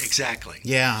putting... Yeah, exactly.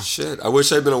 Yeah. Shit, I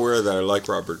wish I'd been aware of that. I like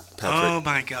Robert Patrick. Oh,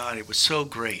 my God. It was so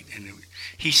great. And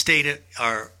he stayed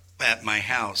at my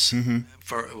house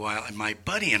for a while. And my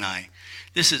buddy and I...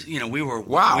 This is... we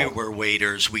were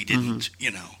waiters. We didn't,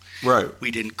 Right. We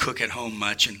didn't cook at home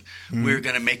much. And we were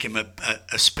going to make him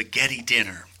a spaghetti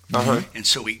dinner. And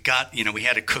so we got, we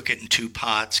had to cook it in 2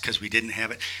 pots because we didn't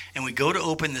have it. And we go to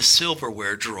open the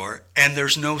silverware drawer, and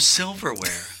there's no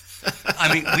silverware.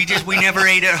 I mean, we never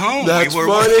ate at home. That's we were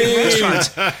funny. working in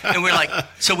restaurants. And we're like,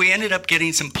 so we ended up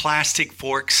getting some plastic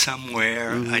forks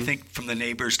somewhere, I think from the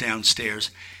neighbors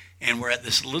downstairs. And we're at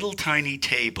this little tiny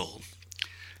table.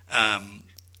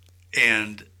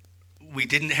 And we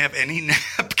didn't have any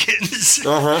napkins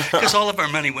because all of our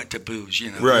money went to booze,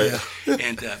 Right.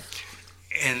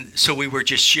 And so we were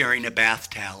just sharing a bath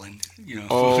towel, and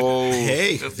Oh,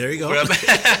 hey, there you go.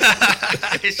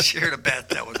 I shared a bath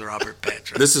towel with Robert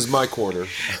Patrick. This is my corner.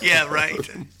 Yeah, right.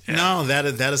 Yeah. No, that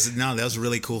was a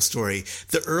really cool story.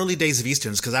 The early days of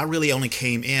EastEnders, because I really only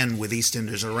came in with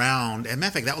EastEnders around. And matter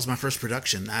of fact, that was my first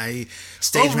production. I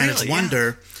stage managed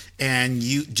Wonder. Yeah. And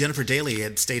Jennifer Daly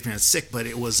had stage managed Sick, but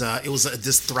it was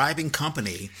this thriving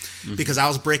company because I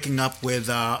was breaking up with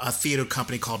a theater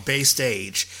company called Bay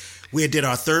Stage. We did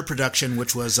our 3rd production,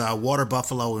 which was Water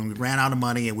Buffalo, and we ran out of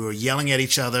money, and we were yelling at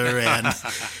each other, and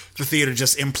the theater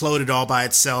just imploded all by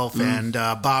itself. And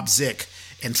Bob Zick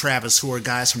and Travis, who were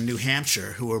guys from New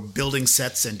Hampshire, who were building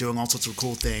sets and doing all sorts of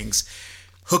cool things,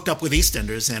 hooked up with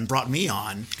EastEnders and brought me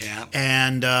on. Yeah.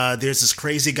 And there's this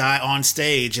crazy guy on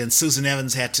stage, and Susan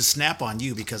Evans had to snap on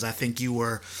you because I think you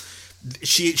were...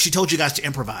 She told you guys to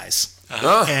improvise.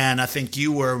 And I think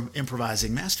you were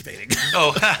improvising masturbating.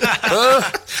 Oh.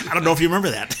 I don't know if you remember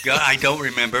that. I don't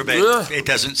remember, but it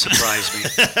doesn't surprise me.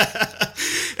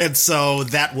 And so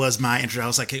that was my intro. I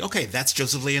was like, okay, that's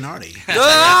Joseph Leonardi.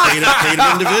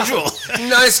 Creative individual.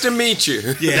 Nice to meet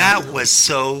you. Yeah. That was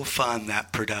so fun,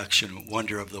 that production,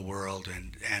 Wonder of the World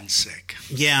and Sick.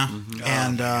 Yeah.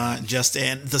 And and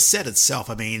the set itself,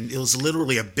 I mean, it was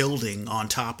literally a building on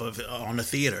a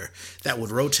theater that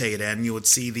would rotate, and you would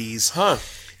see these...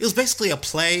 It was basically a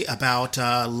play about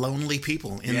lonely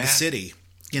people in the city,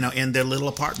 in their little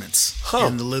apartments,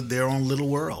 in their own little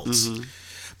worlds.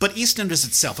 But EastEnders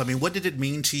itself, I mean, what did it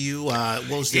mean to you? What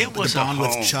was the bond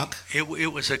with Chuck?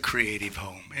 It was a creative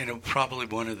home, and it was probably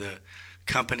one of the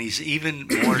companies, even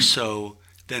more so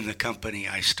than the company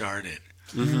I started.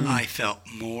 I felt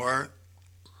more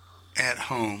at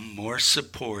home, more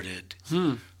supported,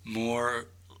 more...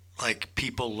 like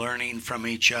people learning from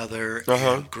each other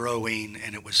and growing,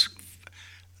 and it was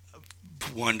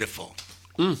wonderful.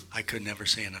 I could never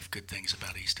say enough good things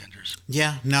about EastEnders.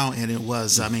 Yeah, no, and it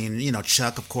was. I mean,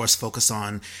 Chuck, of course, focused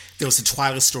on. There was the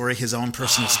Twyla story, his own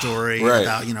personal story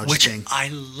about which I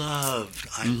loved.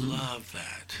 I love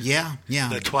that. Yeah.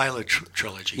 The Twyla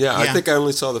trilogy. Yeah, I think I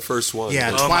only saw the first one.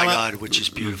 Yeah, oh my God, which is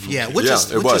beautiful. Yeah,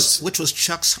 which was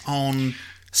Chuck's own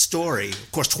story.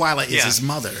 Of course, Twyla is his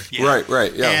mother. Yeah.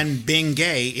 Right, yeah. And being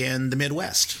gay in the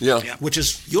Midwest. Yeah. Which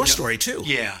is your story, too.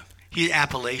 Yeah.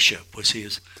 Appalachia was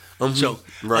his. So,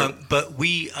 but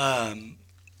we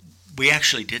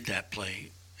actually did that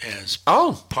play as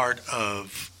part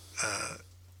of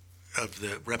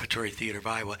the Repertory Theater of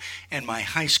Iowa. And my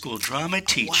high school drama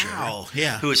teacher,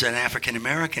 who was an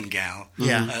African-American gal,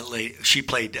 she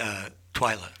played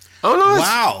Twyla. Oh, nice.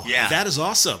 Wow. Yeah. That is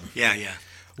awesome. Yeah.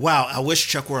 Wow, I wish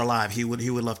Chuck were alive. He would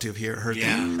love to have heard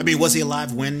that. I mean, was he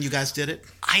alive when you guys did it?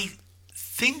 I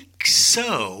think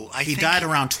so. He died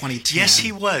around 2010. Yes,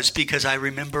 he was, because I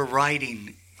remember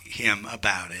writing him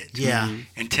about it. Yeah.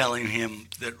 And telling him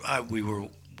that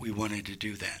we wanted to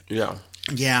do that. Yeah.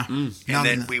 Yeah. And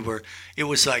then it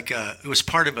was like it was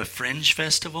part of a fringe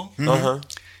festival.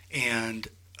 And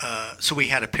so we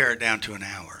had to pare it down to an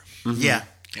hour. Yeah.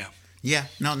 Yeah. Yeah.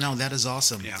 No, that is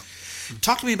awesome. Yeah.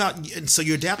 Talk to me about, so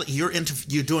you're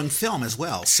doing film as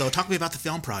well. So talk to me about the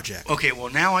film project. Okay, well,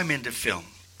 now I'm into film.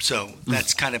 So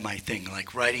that's kind of my thing,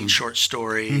 like writing short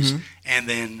stories and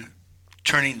then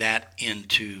turning that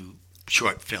into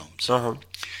short films.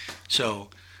 So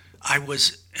it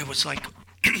was like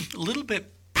a little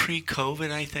bit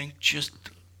pre-COVID, I think.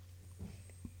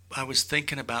 I was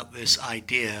thinking about this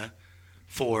idea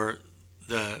for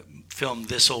the film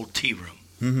This Old Tea Room.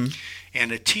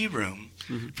 And a tea room,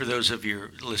 for those of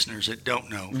your listeners that don't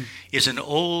know, is an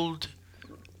old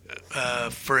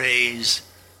phrase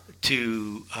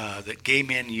that gay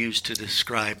men used to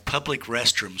describe public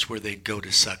restrooms where they'd go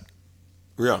to suck.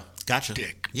 Yeah, gotcha.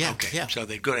 Dick. Yeah, okay. Yeah. So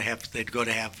they'd go to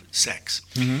have sex,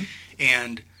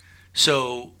 and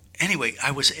so anyway,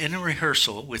 I was in a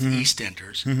rehearsal with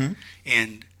EastEnders,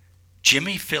 and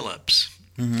Jimmy Phillips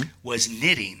was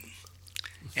knitting,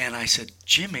 and I said,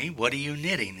 "Jimmy, what are you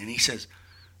knitting?" And he says,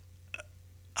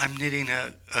 "I'm knitting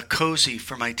a cozy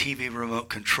for my TV remote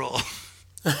control."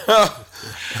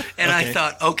 And I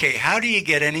thought, okay, how do you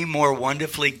get any more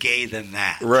wonderfully gay than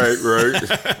that? Right.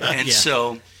 And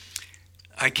so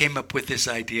I came up with this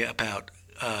idea about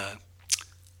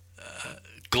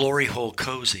glory hole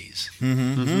cozies.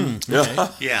 Okay.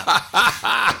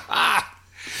 Yeah.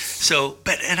 So,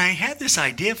 and I had this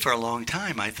idea for a long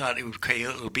time. I thought it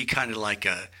would be kind of like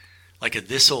a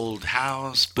this old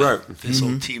house, but this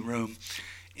old tea room,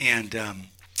 and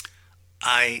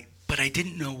but I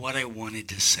didn't know what I wanted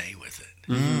to say with it.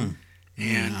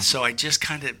 And so I just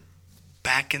kind of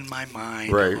back in my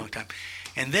mind a long time.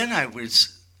 And then I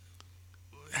was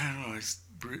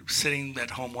sitting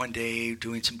at home one day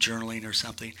doing some journaling or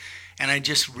something, and I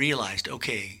just realized,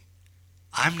 okay,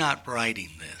 I'm not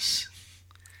writing this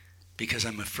because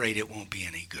I'm afraid it won't be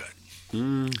any good.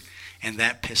 And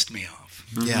that pissed me off.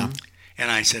 Yeah.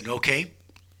 And I said, okay,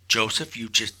 Joseph, you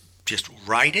just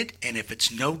write it, and if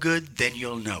it's no good, then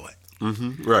you'll know it.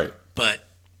 Right. But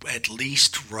at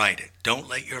least write it. Don't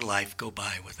let your life go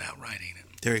by without writing it.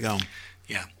 There you go.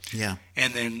 Yeah. Yeah.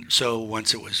 And then, so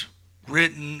once it was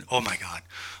written, oh my God.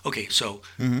 Okay, so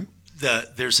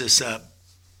there's this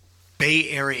Bay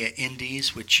Area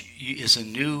Indies, which is a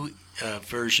new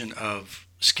version of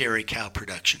Scary Cow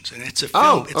Productions, and it's a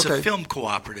film. A film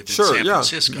cooperative in San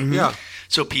Francisco. Yeah.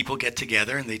 So people get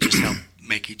together and they just help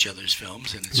make each other's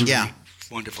films, and it's really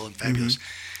wonderful and fabulous.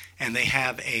 And they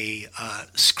have a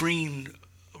screen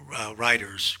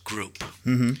writers group.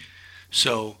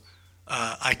 So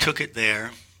I took it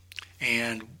there,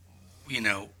 and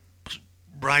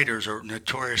writers are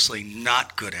notoriously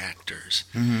not good actors.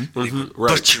 They were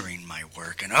butchering my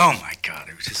work, and oh my God,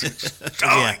 it was just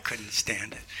I couldn't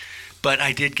stand it. But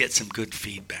I did get some good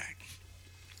feedback,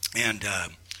 and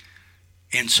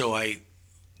so I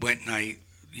went and I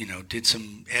did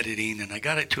some editing, and I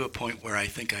got it to a point where I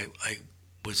think I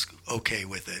was okay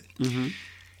with it.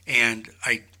 And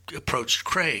I approached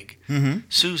Craig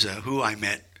Souza, who I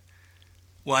met.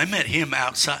 Well, I met him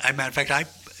outside. As a matter of fact,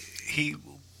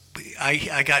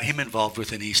 I got him involved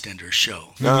with an EastEnders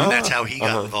show, and that's how he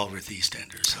got involved with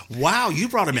EastEnders. So. Wow, you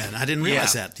brought him in. I didn't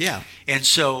realize that. Yeah. And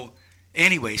so,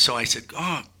 anyway, so I said,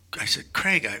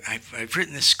 Craig, I've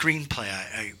written this screenplay.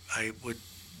 I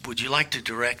would you like to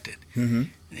direct it?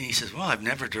 And he says, well, I've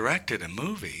never directed a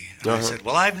movie. And I said,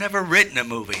 well, I've never written a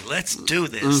movie. Let's do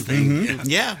this thing.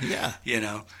 Yeah.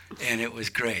 And it was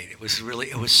great. It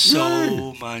was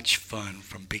so much fun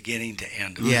from beginning to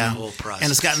end of the whole process.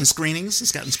 And it's gotten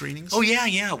screenings? Oh,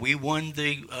 yeah. We won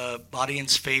the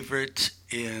audience favorite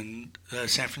in the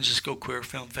San Francisco Queer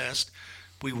Film Fest.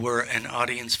 We were an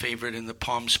audience favorite in the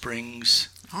Palm Springs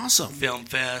Film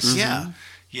Fest.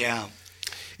 Yeah.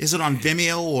 Is it on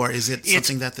Vimeo, or is it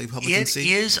something that the public can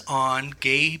see? It is on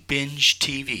Gay Binge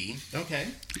TV. Okay.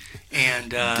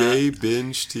 And Gay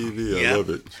Binge TV, I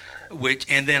love it.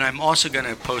 And then I'm also going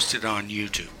to post it on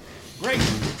YouTube. Great.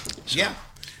 So. Yeah.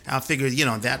 I figure,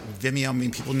 that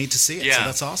Vimeo, people need to see it, so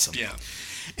that's awesome. Yeah.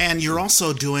 And you're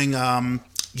also doing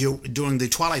the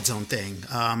Twilight Zone thing.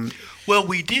 Well,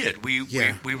 we did. We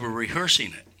were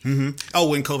rehearsing it. Oh,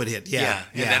 when COVID hit, Yeah.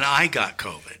 And then I got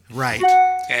COVID. Right.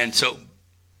 And so...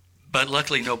 But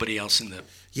luckily, nobody else in the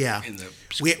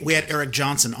we had Eric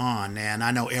Johnson on, and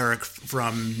I know Eric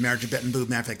from Marriage of Bet and Boob.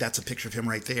 Matter of fact, that's a picture of him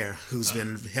right there, who's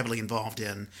been heavily involved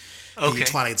in the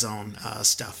Twilight Zone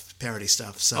stuff, parody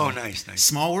stuff. So, nice.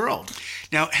 Small world.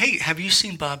 Now, hey, have you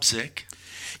seen Bob Zick?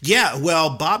 Yeah, well,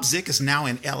 Bob Zick is now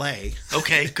in L.A.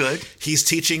 Okay, good. He's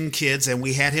teaching kids, and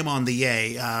we had him on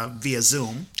the via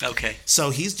Zoom. Okay. So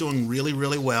he's doing really,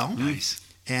 really well. Nice.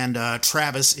 And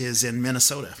Travis is in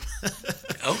Minnesota.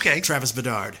 Okay. Travis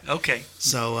Bedard. Okay.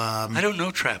 So I don't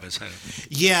know Travis.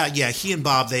 Yeah. He and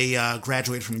Bob, they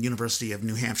graduated from the University of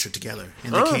New Hampshire together,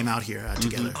 and they came out here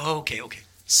together. Oh, okay.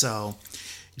 So,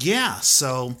 yeah.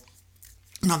 So,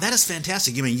 no, that is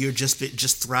fantastic. I mean, you're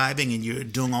just thriving, and you're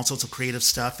doing all sorts of creative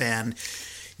stuff, and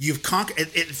you've conquered.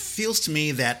 It feels to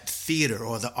me that theater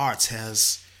or the arts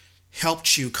has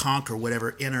helped you conquer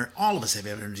whatever all of us have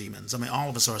inner demons. I mean, all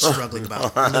of us are struggling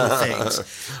about little things.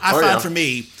 I find for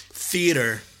me,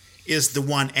 theater is the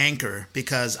one anchor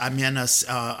because I'm in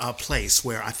a place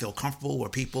where I feel comfortable, where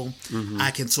people,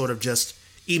 I can sort of just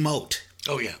emote.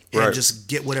 Oh, yeah. And just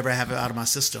get whatever I have out of my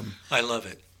system. I love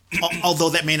it.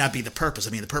 Although that may not be the purpose.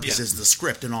 I mean, the purpose is the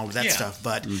script and all of that stuff.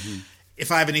 But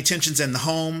if I have any tensions in the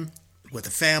home, with the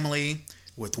family,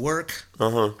 with work,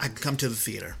 I can come to the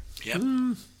theater. Yep.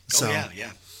 So,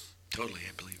 yeah. Totally,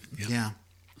 I believe it. Yeah.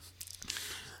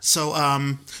 So,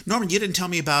 Norman, you didn't tell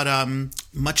me about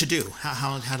Much Ado.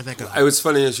 How did that go? It was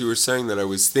funny as you were saying that. I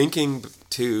was thinking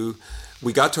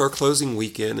we got to our closing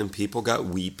weekend and people got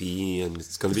weepy and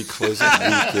it's going to be closing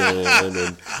weekend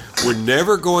and we're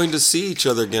never going to see each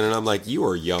other again. And I'm like, you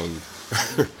are young.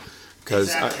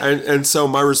 And so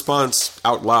my response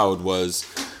out loud was,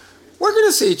 we're going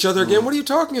to see each other again. What are you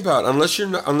talking about? Unless you're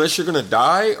going to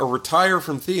die or retire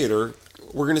from theater,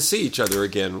 we're going to see each other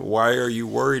again. Why are you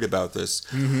worried about this?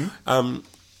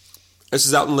 This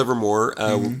is out in Livermore.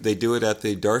 They do it at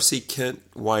the Darcy Kent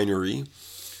Winery,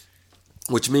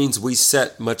 which means we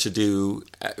set Much Ado.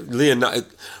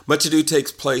 Much Ado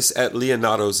takes place at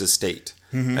Leonardo's estate,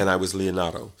 and I was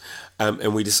Leonardo.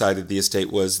 And we decided the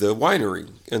estate was the winery.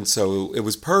 And so it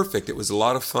was perfect. It was a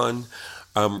lot of fun.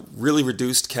 Really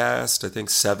reduced cast, I think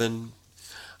 7.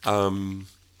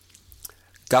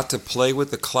 Got to play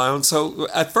with the clown. So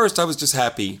at first I was just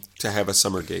happy to have a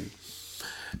summer gig.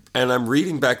 And I'm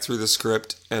reading back through the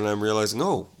script and I'm realizing,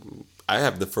 I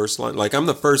have the first line. Like I'm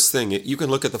the first thing. You can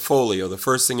look at the folio. The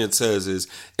first thing it says is,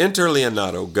 enter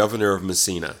Leonardo, governor of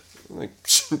Messina. I'm like,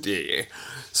 yeah.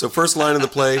 So first line of the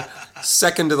play,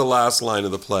 second to the last line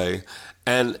of the play.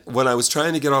 And when I was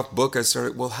trying to get off book, I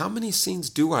started, how many scenes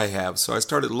do I have? So I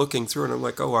started looking through and I'm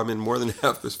like, I'm in more than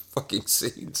half the fucking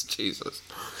scenes. Jesus.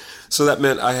 So that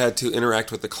meant I had to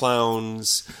interact with the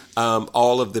clowns,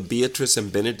 all of the Beatrice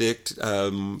and Benedict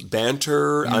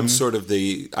banter. I'm sort of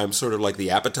like the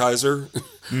appetizer.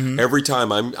 Every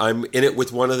time I'm in it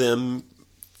with one of them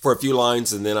for a few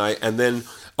lines, and then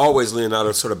always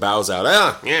Leonardo sort of bows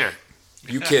out.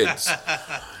 You kids.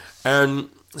 And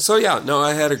so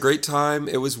I had a great time.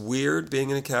 It was weird being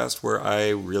in a cast where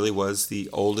I really was the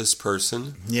oldest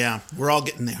person. Yeah, we're all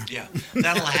getting there. Yeah,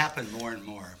 that'll happen more and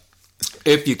more.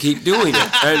 If you keep doing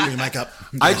it. And bring your mic up.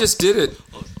 I just did it.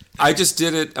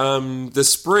 This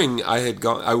spring.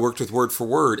 I worked with Word for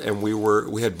Word, and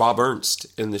we had Bob Ernst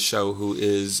in the show, who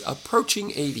is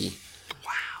approaching 80.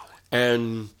 Wow.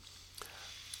 And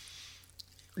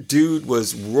dude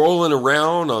was rolling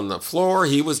around on the floor.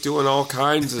 He was doing all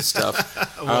kinds of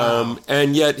stuff. Wow.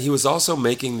 And yet he was also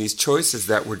making these choices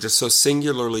that were just so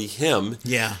singularly him.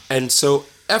 Yeah. And so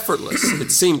effortless.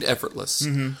 It seemed effortless.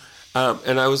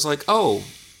 And I was like,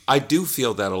 I do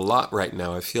feel that a lot right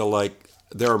now. I feel like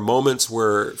there are moments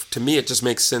where, to me, it just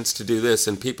makes sense to do this.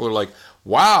 And people are like,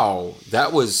 wow,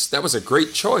 that was a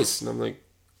great choice. And I'm like,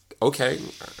 okay,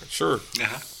 sure.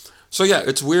 Uh-huh. So,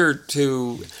 it's weird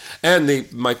to...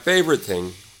 And my favorite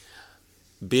thing,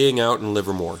 being out in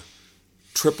Livermore,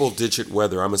 triple-digit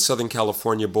weather. I'm a Southern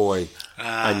California boy.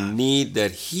 I need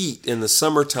that heat in the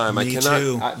summertime. Me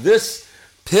too. This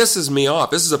pisses me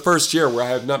off. This is the first year where I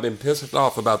have not been pissed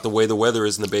off about the way the weather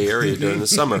is in the Bay Area during the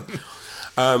summer.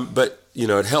 But,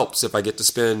 it helps if I get to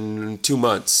spend 2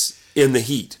 months in the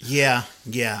heat. Yeah.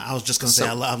 I was just going to say,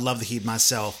 I love the heat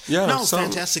myself. Yeah. No, it's a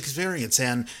fantastic experience.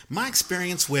 And my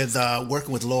experience with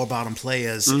working with lower bottom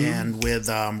players and with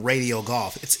radio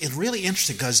golf, it's really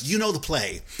interesting because you know the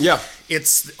play. Yeah.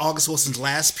 It's August Wilson's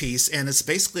last piece, and it's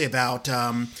basically about...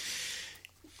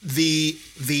 The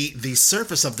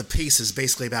surface of the piece is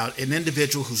basically about an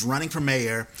individual who's running for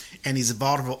mayor, and he's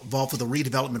involved with a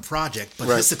redevelopment project. But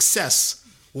his success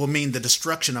will mean the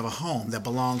destruction of a home that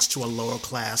belongs to a lower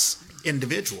class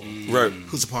individual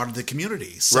who's a part of the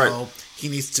community. So he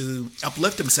needs to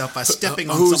uplift himself by stepping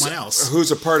on someone else. Who's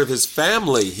a part of his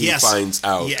family, he finds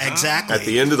out. Yeah, exactly. At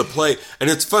the end of the play. And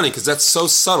it's funny because that's so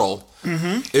subtle.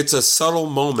 It's a subtle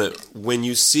moment when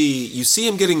you see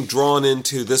him getting drawn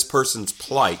into this person's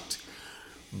plight.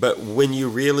 But when you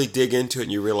really dig into it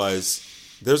and you realize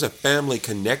there's a family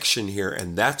connection here,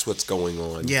 and that's what's going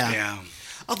on. Yeah.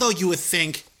 Although you would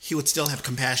think he would still have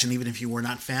compassion even if you were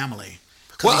not family.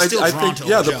 Well, I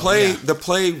think the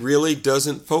play really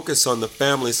doesn't focus on the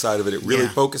family side of it. It really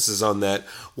focuses on that.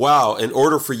 Wow, in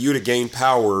order for you to gain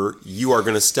power, you are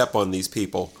going to step on these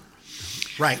people.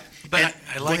 Right. But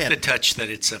I like the touch that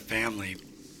it's a family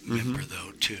member,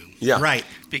 though, too. Yeah. Right.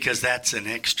 Because that's an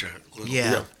extra little...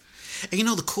 Yeah. And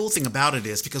the cool thing about it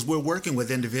is because we're working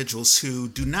with individuals who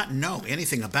do not know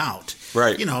anything about.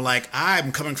 Right. Like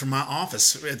I'm coming from my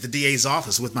office at the DA's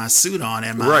office with my suit on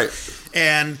and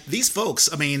and these folks,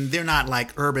 they're not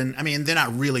like urban. They're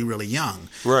not really, really young.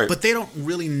 Right. But they don't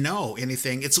really know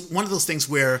anything. It's one of those things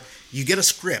where you get a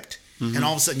script. Mm-hmm. And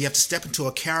all of a sudden you have to step into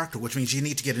a character, which means you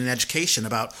need to get an education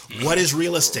about what is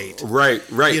real estate. Right.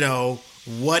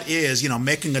 What is,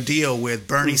 making a deal with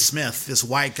Bernie Smith, this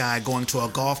white guy going to a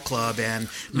golf club and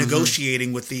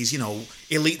negotiating with these,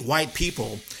 elite white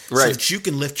people so that you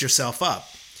can lift yourself up.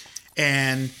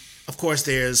 And, of course,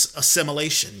 there's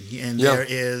assimilation. And there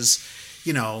is,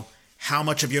 how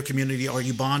much of your community are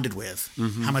you bonded with?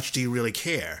 Mm-hmm. How much do you really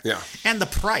care? Yeah. And the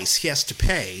price he has to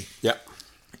pay. Yeah.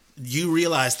 You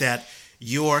realize that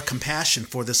your compassion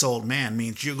for this old man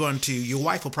means your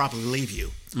wife will probably leave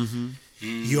you. Mm-hmm.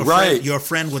 Your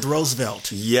friend with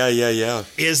Roosevelt. Yeah.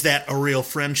 Is that a real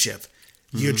friendship?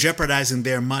 Mm-hmm. You're jeopardizing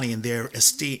their money and their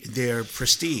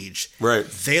prestige. Right.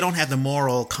 They don't have the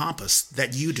moral compass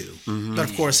that you do. Mm-hmm. But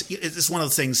of course, it's one of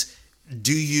the things.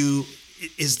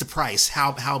 Is the price?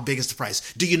 How big is the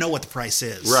price? Do you know what the price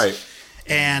is? Right.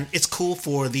 And it's cool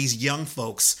for these young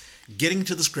folks getting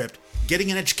to the script,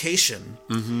 getting an education,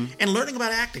 and learning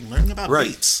about acting, learning about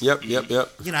beats. Yep.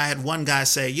 I had one guy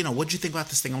say, what'd you think about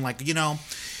this thing? I'm like,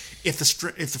 if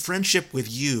the friendship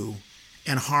with you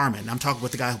and Harmon, I'm talking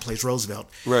with the guy who plays Roosevelt,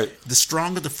 right? The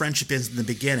stronger the friendship is in the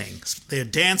beginning, they're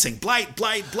dancing, blight,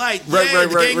 right,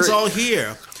 the gang's all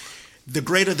here. The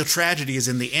greater the tragedy is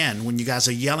in the end when you guys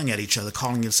are yelling at each other,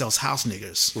 calling yourselves house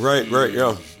niggers. Right,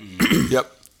 yeah.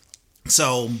 Yep.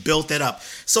 So built that up.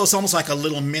 So it's almost like a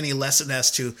little mini lesson as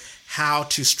to how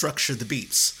to structure the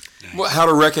beats. Nice. Well, how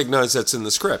to recognize that's in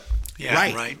the script. Yeah,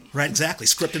 right, exactly.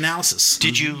 Script analysis.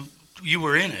 Did you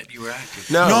were in it? You were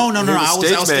active? No. I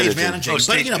was stage managing.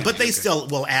 But but they still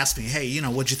will ask me, hey,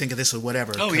 what'd you think of this or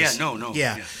whatever? Oh yeah, no.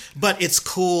 Yeah, but it's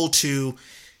cool to.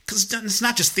 Because it's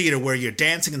not just theater where you're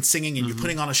dancing and singing and you're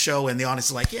putting on a show and the audience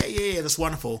is like, yeah, that's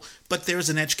wonderful. But there's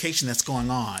an education that's going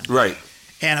on. Right.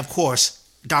 And of course,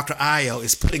 Dr. Io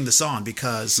is putting this on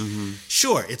because,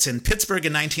 sure, it's in Pittsburgh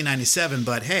in 1997,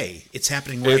 but hey, it's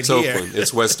happening right here. It's Oakland.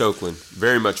 It's West Oakland.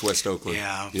 Very much West Oakland.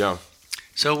 Yeah.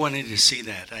 So I wanted to see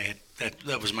that.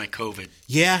 That was my COVID.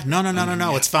 Yeah,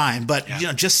 no, it's fine. But,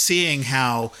 just seeing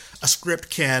how a script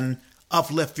can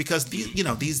uplift because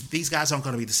these guys aren't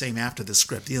going to be the same after the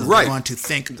script. They're going to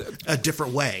think a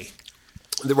different way.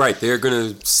 Right, they're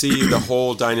going to see the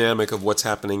whole dynamic of what's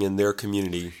happening in their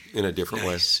community in a different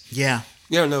way. Yeah.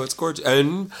 Yeah, no, it's gorgeous.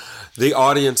 And the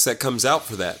audience that comes out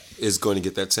for that is going to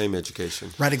get that same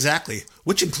education. Right, exactly.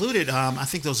 Which included, I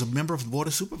think there was a member of the Board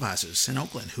of Supervisors in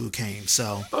Oakland who came.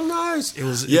 So oh, nice. It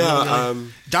was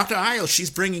Dr. Io, she's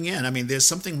bringing in, there's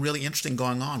something really interesting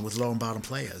going on with low and bottom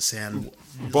players. And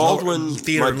Baldwin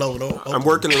theater in Oakland. I'm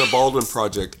working on a Baldwin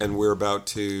project, and we're going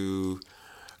to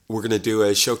do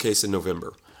a showcase in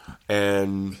November.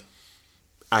 And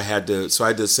I had to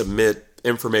submit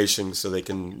information so they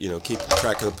can keep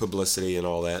track of the publicity and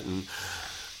all that, and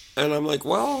I'm like,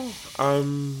 well,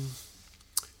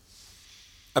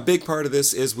 a big part of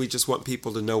this is we just want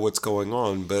people to know what's going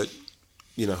on, but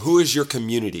who is your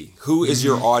community, who is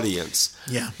your audience?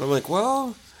 Yeah. And I'm like,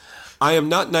 well, I am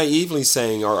not naively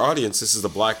saying our audience, this is a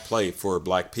black play for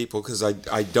black people, because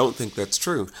I don't think that's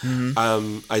true.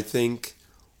 I think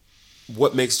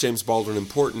what makes James Baldwin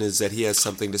important is that he has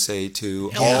something to say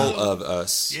to all of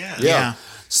us. Yeah.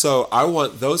 So I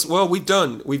want those. Well, we've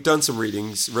done some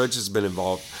readings. Reg has been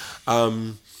involved.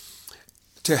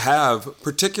 To have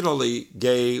particularly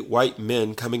gay white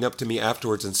men coming up to me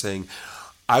afterwards and saying,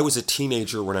 "I was a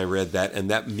teenager when I read that, and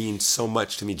that means so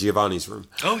much to me." Giovanni's Room.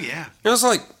 Oh yeah. And I was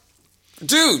like,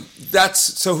 dude,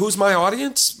 so who's my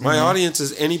audience? My audience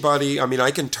is anybody.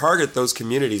 I can target those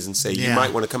communities and say, you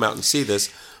might want to come out and see this.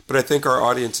 But I think our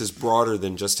audience is broader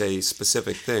than just a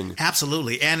specific thing.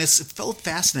 Absolutely. And it's so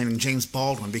fascinating, James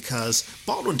Baldwin, because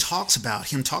Baldwin talks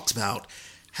about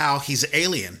how he's an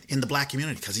alien in the black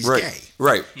community because he's gay.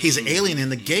 Right. He's an alien in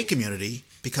the gay community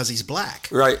because he's black.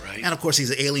 Right. And of course, he's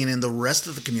an alien in the rest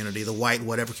of the community, the white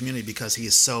whatever community, because he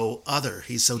is so other.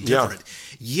 He's so different.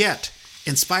 Yeah. Yet,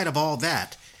 in spite of all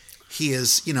that, he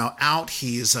is, out,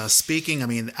 he's speaking.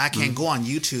 I can't go on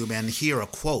YouTube and hear a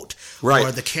quote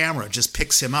or the camera just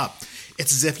picks him up.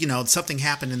 It's as if, something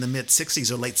happened in the mid-'60s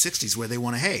or late 60s where they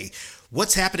want to, hey,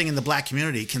 what's happening in the black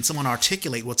community? Can someone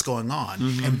articulate what's going on?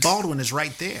 And Baldwin is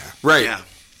right there. Right. Yeah.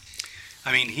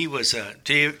 He was,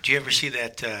 do you ever see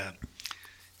that,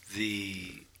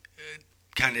 the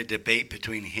kind of debate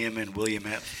between him and William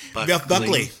F.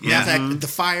 Buckley. Yeah. In fact, The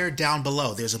Fire Down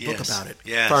Below. There's a book about it.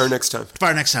 Yes. Fire Next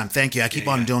Time. Thank you. I keep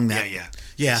on doing that. Yeah.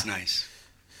 It's nice.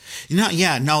 No,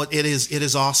 it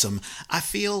is awesome. I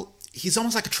feel he's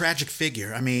almost like a tragic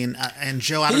figure. I mean, and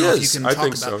Joe, I don't know if you can talk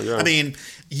about. So, yeah. I mean,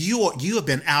 you have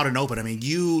been out and open. I mean,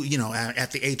 you know,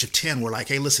 at the age of 10, were like,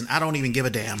 hey, listen, I don't even give a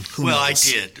damn. Who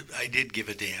knows? I did give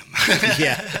a damn.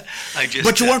 Yeah,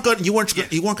 but you weren't going. You weren't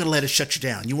going to let it shut you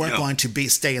down. You weren't going to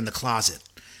stay in the closet.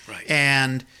 Right.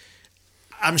 And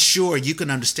I'm sure you can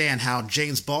understand how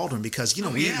James Baldwin, because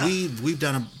we've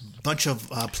done a bunch of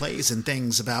plays and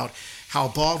things about how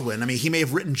Baldwin. I mean, he may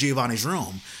have written Giovanni's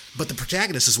Room, but the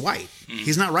protagonist is white.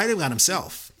 He's not writing about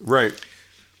himself. Right.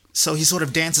 So he sort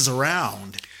of dances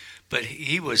around. But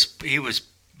he was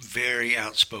very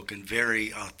outspoken,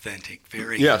 very authentic,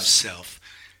 very himself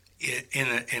in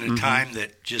a time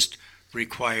that just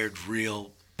required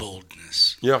real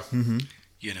boldness. Yeah. Mm-hmm.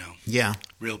 You know. Yeah.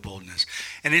 Real boldness.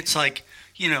 And it's like,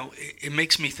 you know, it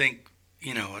makes me think,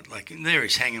 you know, like there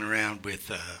he's hanging around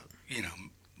with, you know,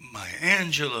 Maya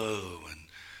Angelou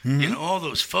and, you know, all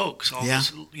those folks,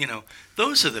 those, you know,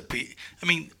 those are the people. I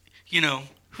mean, you know,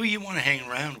 who you want to hang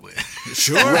around with.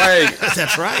 Sure. Right.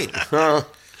 That's right.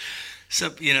 So,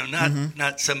 you know,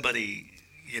 not somebody,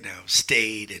 you know,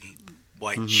 staid and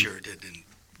white-shirted and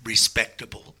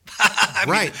respectable. I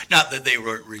mean, not that they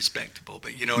weren't respectable,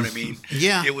 but you know what I mean?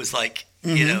 Yeah. It was like,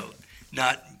 you know,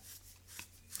 not...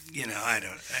 You know,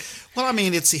 well, I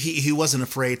mean, he wasn't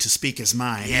afraid to speak his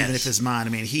mind, even if his mind.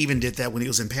 I mean, he even did that when he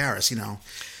was in Paris. You know,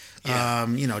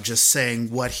 you know, just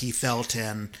saying what he felt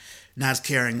and not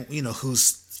caring, you know,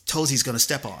 whose toes he's going to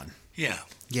step on. Yeah,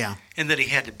 yeah, and that he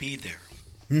had to be there,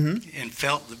 and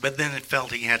but then it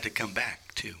felt he had to come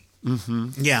back too.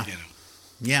 Yeah, you know,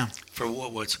 yeah, for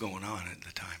what's going on at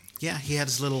the time. Yeah, he had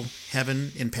his little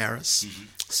heaven in Paris.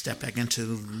 Step back into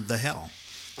the hell.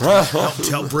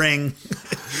 Help bring.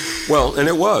 Well, and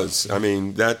it was. I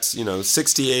mean, that's, you know,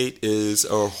 68 is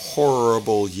a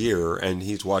horrible year, and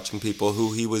he's watching people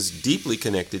who he was deeply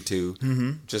connected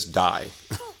to just die.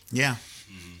 Yeah.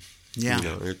 Yeah. You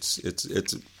know,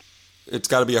 it's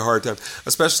got to be a hard time,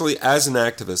 especially as an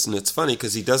activist. And it's funny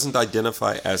because he doesn't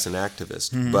identify as an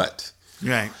activist, but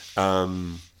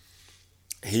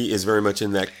he is very much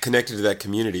in that, connected to that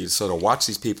community. So to watch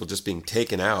these people just being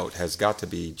taken out has got to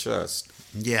be just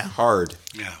hard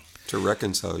to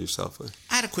reconcile yourself with.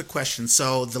 I had a quick question.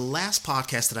 So the last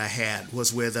podcast that I had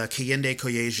was with Kayende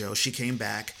Koyejo. She came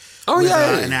back with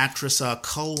an actress,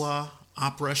 Kola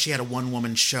Opera. She had a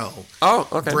one-woman show. Oh,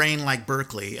 okay. Brain Like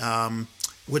Berkeley,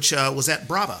 which was at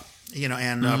Brava. You know,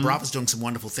 and Brava's doing some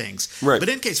wonderful things. Right. But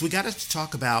in case, we got to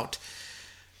talk about...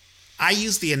 I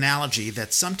use the analogy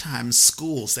that sometimes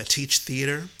schools that teach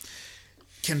theater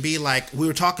can be like... We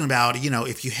were talking about, you know,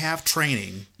 if you have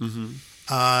training...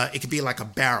 it could be like a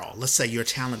barrel. Let's say your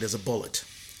talent is a bullet.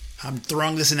 I'm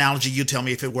throwing this analogy. You tell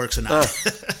me if it works or not.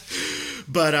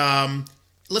 But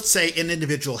let's say an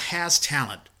individual has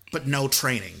talent, but no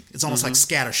training. It's almost like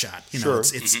scattershot. You know,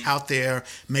 it's out there.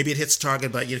 Maybe it hits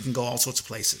target, but you can go all sorts of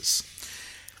places.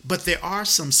 But there are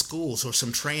some schools or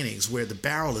some trainings where the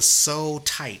barrel is so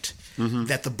tight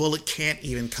that the bullet can't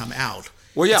even come out.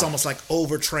 Well, yeah. It's almost like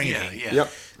overtraining.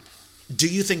 Yep. Do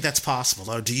you think that's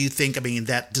possible, or do you think? I mean,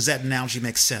 does that analogy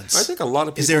make sense? I think a lot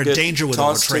of people is there a get danger with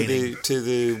tossed overtraining to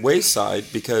the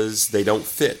wayside because they don't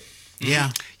fit.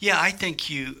 Yeah, yeah. I think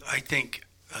you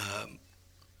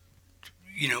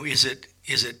know, is it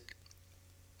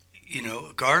you know,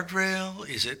 a guardrail?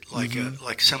 Is it like a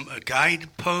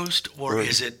guidepost, or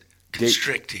is it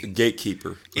constricting?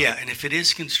 Gatekeeper. Yeah, and if it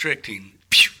is constricting,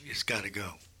 it's got to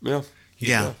go.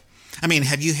 Yeah. I mean,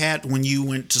 have you had, when you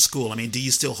went to school, I mean, do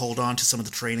you still hold on to some of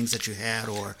the trainings that you had,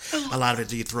 or a lot of it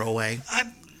do you throw away?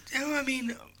 I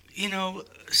mean, you know,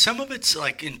 some of it's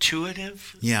like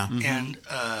intuitive. Yeah. And,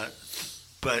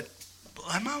 but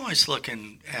I'm always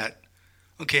looking at,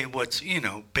 okay, what's, you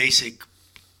know, basic,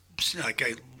 like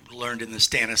I learned in the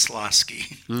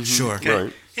Stanislavski. Sure. Okay?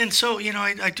 Right. And so, you know,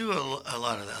 I do a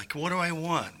lot of that. Like, what do I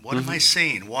want? What am I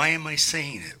saying? Why am I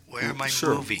saying it? Where am I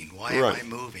moving? Why am I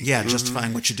moving? Yeah,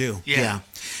 justifying what you do. Yeah.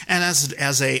 And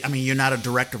as a, I mean, you're not a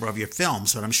director of your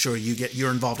films, but I'm sure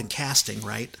you're involved in casting,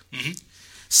 right?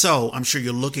 So I'm sure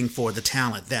you're looking for the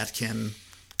talent that can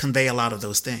convey a lot of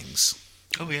those things.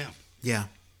 Oh, yeah. Yeah.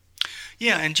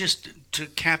 Yeah, and just to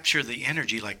capture the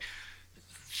energy, like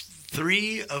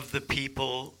 3 of the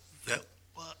people that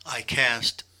I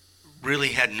cast really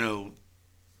had no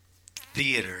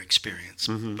theater experience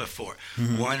before.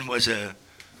 One was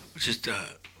just a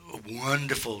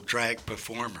wonderful drag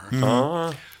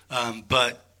performer,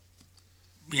 but,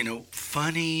 you know,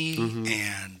 funny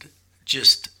and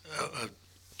just a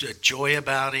joy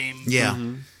about him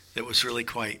that was really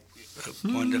quite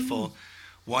wonderful.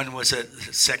 One was a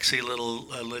sexy little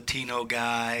Latino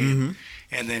guy,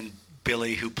 and then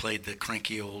Billy, who played the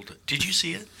cranky old. Did you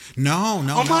see it? No.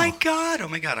 Oh my God!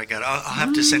 I'll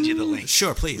have to send you the link.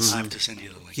 Sure, please. I'll have to send you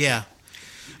the link. Yeah.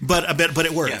 But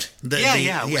it worked.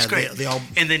 Yeah. It was great.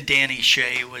 And then Danny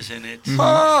Shea was in it.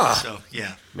 So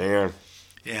yeah, man.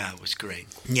 Yeah, it was great.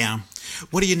 Yeah.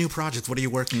 What are your new projects? What are you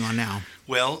working on now?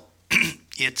 Well,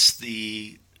 it's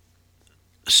the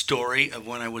story of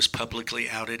when I was publicly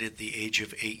outed at the age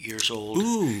of 8 years old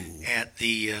at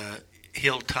the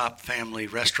Hilltop Family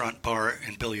Restaurant Bar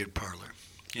and Billiard Parlor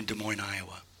in Des Moines,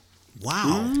 Iowa.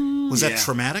 Wow. Was that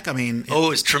traumatic? I mean... it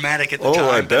was traumatic at the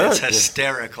time, but it's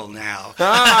hysterical now.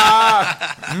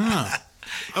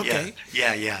 Okay.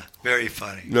 Yeah. Very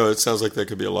funny. No, it sounds like that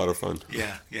could be a lot of fun.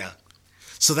 Yeah.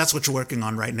 So that's what you're working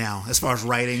on right now, as far as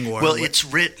writing or... Well, it's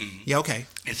written. Yeah, okay.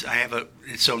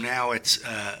 So now it's,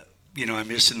 I'm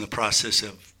just in the process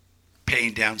of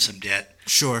paying down some debt.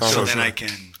 Sure. So then I can,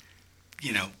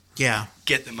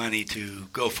 get the money to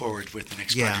go forward with the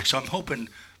next project. So I'm hoping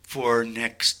for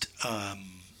next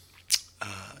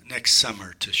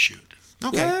summer to shoot.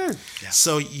 Okay. Yeah.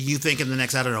 So you think in the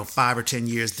next, 5 or 10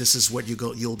 years, this is what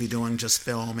you'll be doing, just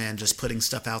film and just putting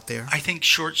stuff out there? I think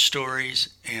short stories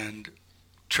and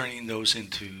turning those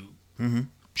into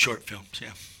short films,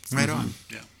 Right on.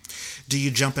 Yeah. Do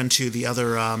you jump into the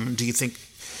other, do you think,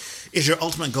 is your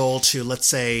ultimate goal to, let's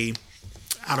say,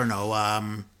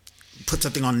 put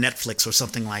something on Netflix or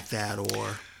something like that,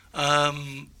 or?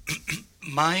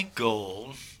 My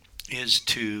goal is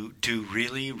to do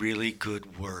really, really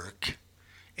good work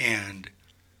and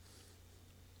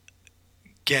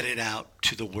get it out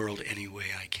to the world any way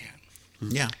I can.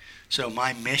 Yeah. So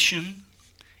my mission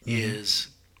is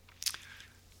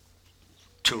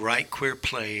to write queer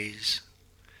plays,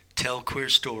 tell queer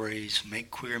stories, make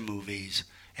queer movies,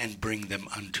 and bring them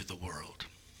unto the world.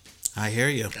 I hear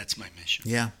you. That's my mission.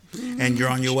 Yeah. And you're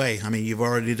on your way. I mean, you've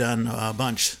already done a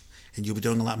bunch, and you'll be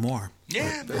doing a lot more.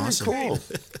 Yeah, awesome. Cool.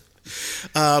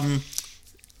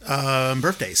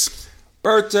 Birthdays.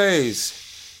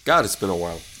 God, it's been a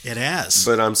while. It has.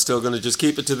 But I'm still going to just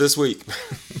keep it to this week.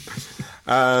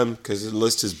 Because the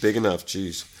list is big enough.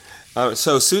 Jeez.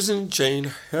 So Susan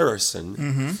Jane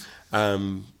Harrison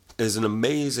is an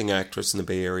amazing actress in the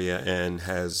Bay Area and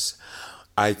has,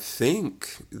 I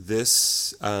think,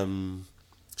 this...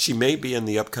 she may be in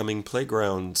the upcoming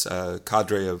Playgrounds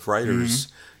cadre of writers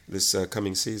this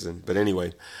coming season. But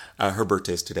anyway, her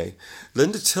birthday's today.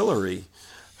 Linda Tillery,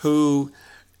 who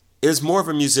is more of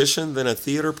a musician than a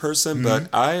theater person, but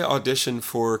I auditioned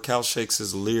for Cal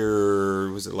Shakes's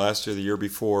Lear, was it last year, the year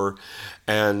before,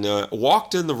 and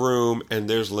walked in the room, and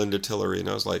there's Linda Tillery, and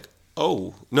I was like,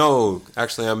 oh, no,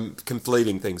 actually I'm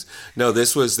conflating things. No,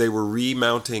 they were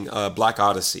remounting Black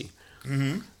Odyssey,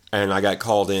 and I got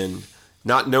called in,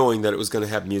 not knowing that it was going to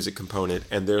have music component,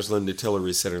 and there's Linda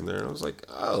Tillery sitting there, and I was like,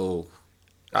 oh,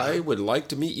 I would like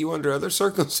to meet you under other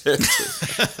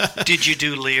circumstances. Did you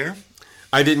do Lear?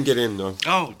 I didn't get in, though.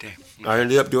 Oh, damn. I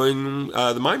ended up doing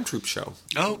the Mime Troupe show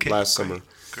last summer.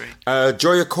 Great.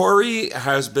 Joya Corey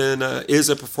is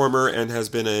a performer and has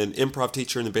been an improv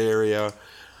teacher in the Bay Area.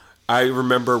 I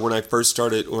remember when I first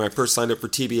signed up for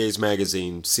TBA's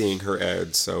magazine, seeing her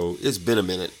ads, so it's been a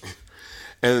minute.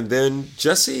 And then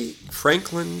Jesse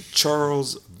Franklin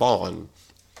Charles Vaughn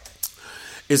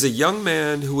is a young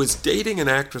man who was dating an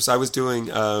actress I was doing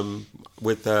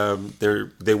with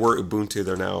they were Ubuntu,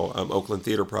 they're now Oakland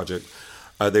Theater Project.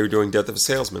 They were doing Death of a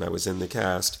Salesman. I was in the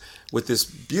cast with this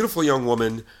beautiful young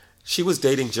woman. She was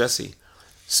dating Jesse.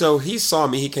 So he saw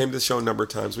me. He came to the show a number of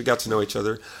times. We got to know each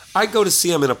other. I go to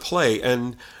see him in a play,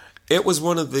 and it was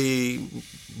one of the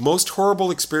most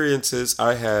horrible experiences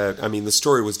I had. I mean, the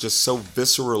story was just so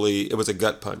viscerally, it was a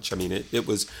gut punch. I mean, it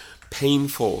was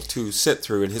painful to sit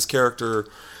through, and his character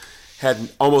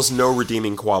had almost no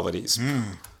redeeming qualities.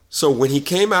 So when he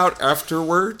came out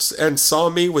afterwards and saw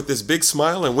me with this big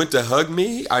smile and went to hug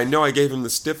me, I know I gave him the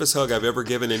stiffest hug I've ever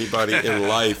given anybody in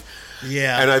life.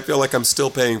 Yeah. And I feel like I'm still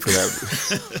paying for that.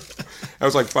 That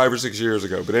was like 5 or 6 years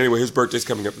ago. But anyway, his birthday's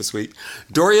coming up this week.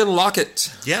 Dorian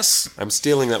Lockett. Yes. I'm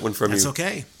stealing that one from That's you.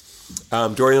 okay.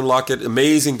 Dorian Lockett,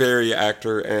 amazing Bay Area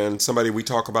actor, and somebody we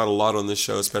talk about a lot on this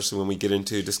show, especially when we get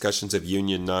into discussions of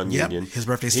union, non-union. Yep. His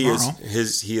birthday's tomorrow.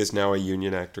 He is now a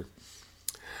union actor.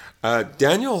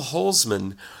 Daniel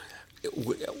Holzman,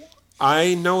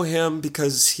 I know him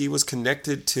because he was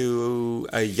connected to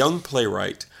a young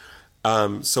playwright.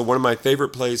 So one of my favorite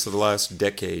plays of the last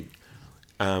decade.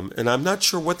 And I'm not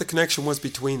sure what the connection was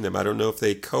between them. I don't know if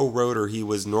they co-wrote or he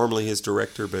was normally his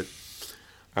director, but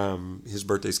his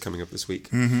birthday's coming up this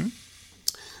week.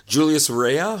 Julius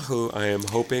Rea, who I am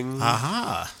hoping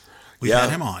We've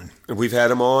had him on. We've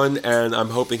had him on, and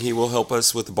I'm hoping he will help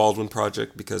us with the Baldwin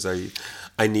Project because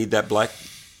I need that black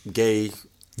gay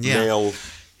male.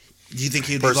 Do you think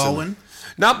he'd be Baldwin?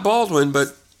 Not Baldwin,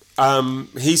 but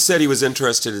he said he was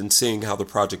interested in seeing how the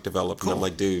project developed, and I'm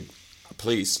like, dude,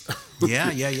 please.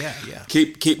 Yeah.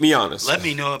 Keep me honest. Let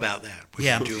me know about that. When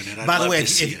you're doing it. By the way,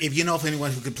 if you know of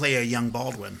anyone who could play a young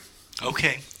Baldwin.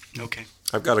 Okay.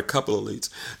 I've got a couple of leads.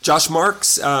 Josh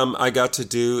Marks, I got to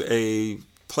do a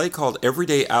play called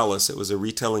Everyday Alice. It was a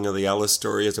retelling of the Alice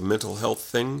story as a mental health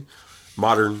thing.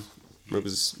 Modern. It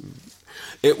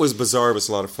was bizarre. It was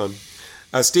a lot of fun.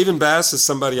 Stephen Bass is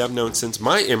somebody I've known since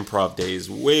my improv days,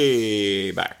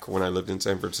 way back when I lived in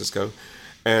San Francisco.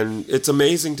 And it's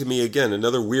amazing to me, again,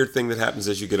 another weird thing that happens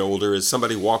as you get older is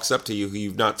somebody walks up to you who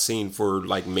you've not seen for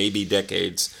like maybe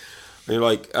decades. And you're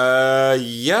like,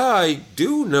 yeah, I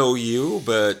do know you,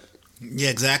 but... Yeah,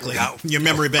 exactly. Your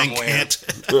memory bank can't.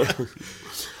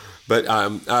 But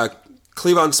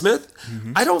Cleavon Smith,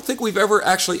 I don't think we've ever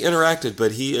actually interacted,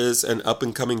 but he is an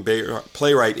up-and-coming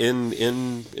playwright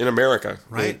in America.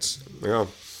 Right.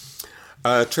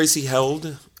 Tracy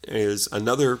Held is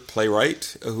another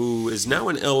playwright who is now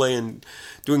in L.A. and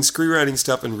doing screenwriting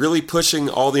stuff and really pushing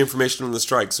all the information on the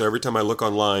strike. So every time I look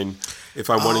online,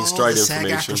 if I'm wanting strike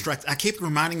information... strike. I keep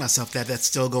reminding myself that that's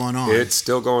still going on. It's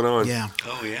still going on. Yeah.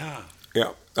 Oh, yeah.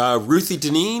 Yeah. Ruthie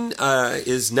Deneen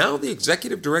is now the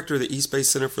executive director of the East Bay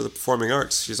Center for the Performing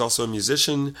Arts. She's also a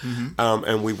musician,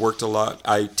 and we've worked a lot.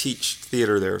 I teach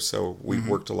theater there, so we've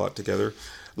worked a lot together.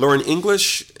 Lauren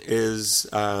English is,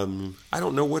 I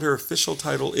don't know what her official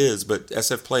title is, but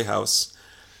SF Playhouse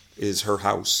is her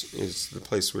house, is the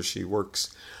place where she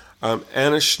works.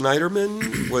 Anna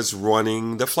Schneiderman was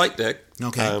running the flight deck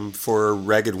for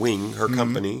Ragged Wing, her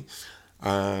company.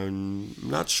 I'm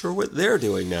not sure what they're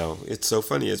doing now. It's so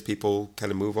funny as people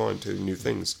kind of move on to new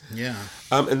things. Yeah.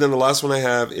 And then the last one I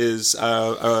have is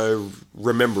a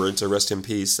remembrance, a rest in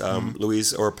peace.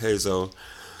 Luis Oropeza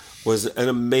was an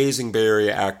amazing Bay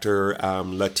Area actor,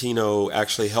 Latino,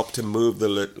 actually helped to move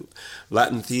the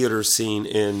Latin theater scene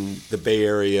in the Bay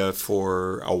Area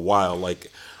for a while.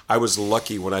 Like, I was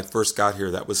lucky when I first got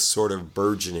here, that was sort of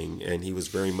burgeoning, and he was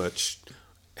very much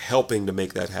helping to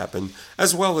make that happen,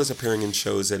 as well as appearing in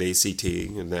shows at ACT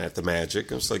and at the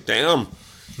Magic. I was like, damn,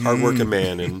 hardworking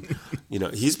man. And,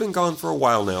 he's been gone for a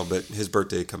while now, but his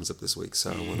birthday comes up this week,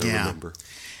 so I want to remember.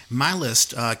 My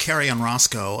list, Carrie Ann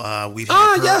Roscoe, we've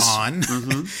had her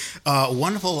on.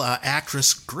 Wonderful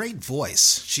actress, great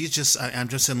voice. I'm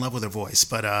just in love with her voice.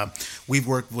 But I've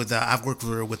worked with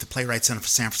her with the Playwright Center for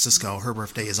San Francisco. Her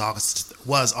birthday was August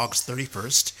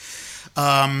 31st.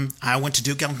 I went to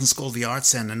Duke Ellington School of the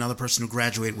Arts, and another person who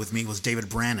graduated with me was David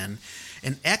Brannon.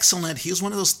 He was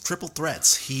one of those triple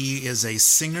threats. He is a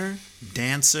singer,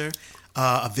 dancer,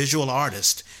 a visual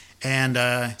artist, and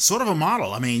sort of a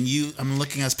model. I mean, I'm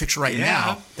looking at his picture right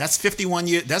now. That's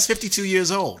 52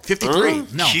 years old. 53.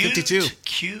 No, cute, 52.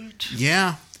 Cute.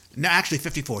 Yeah. No, actually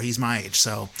 54. He's my age,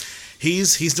 so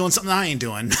he's doing something I ain't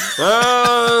doing.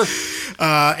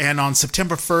 And on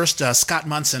September 1st, Scott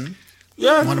Munson.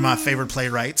 Yeah. One of my favorite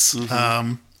playwrights.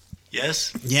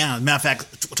 Yes. Yeah. Matter of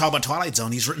fact, talk about Twilight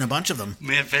Zone. He's written a bunch of them.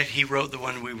 Matter of fact, he wrote the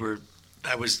one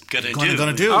I was going to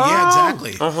do. Yeah,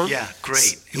 exactly. Yeah,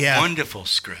 great. Yeah. Wonderful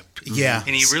script. Yeah.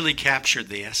 And he really captured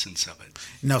the essence of it.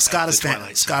 No, Scott is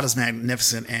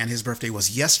magnificent, and his birthday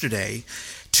was yesterday.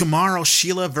 Tomorrow,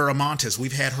 Sheila Viramontes.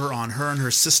 We've had her on, her and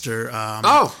her sister,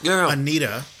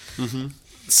 Anita.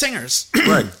 Singers.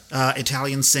 Right.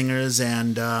 Italian singers,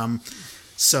 and...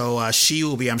 So she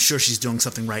will be, I'm sure she's doing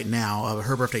something right now.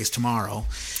 Her birthday is tomorrow.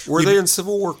 Were they in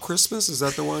Civil War Christmas? Is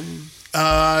that the one?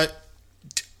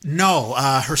 No.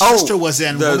 Her sister was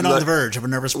in Women on the Verge of a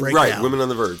Nervous Breakdown. Right, Women on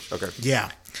the Verge. Okay. Yeah.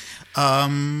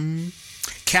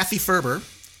 Kathy Ferber,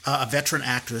 a veteran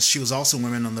actress, she was also in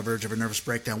Women on the Verge of a Nervous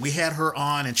Breakdown. We had her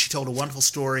on, and she told a wonderful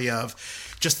story of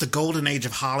just the golden age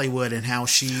of Hollywood and how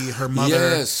her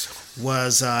mother...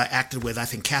 was acted with, I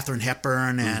think, Katharine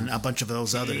Hepburn and a bunch of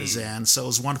those others. And so it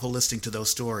was wonderful listening to those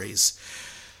stories.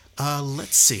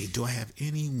 Let's see. Do I have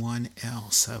anyone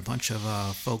else? A bunch of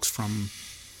folks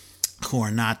who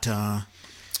are not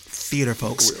theater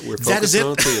folks. We're focusing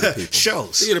on theater people.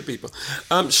 Shows. Theater people.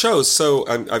 Shows. So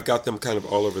I've got them kind of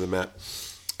all over the map.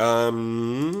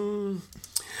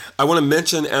 I want to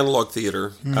mention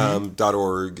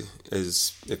analogtheater.org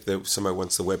is if somebody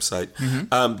wants the website.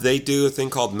 They do a thing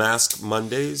called Mask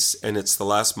Mondays, and it's the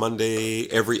last Monday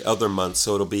every other month,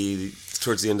 so it'll be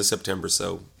towards the end of September.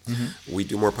 So we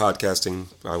do more podcasting.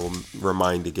 I will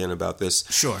remind again about this.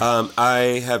 Sure.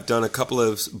 I have done a couple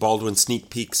of Baldwin sneak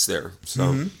peeks there,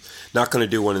 so not going to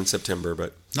do one in September,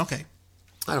 but okay.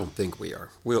 I don't think we are.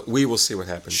 We will see what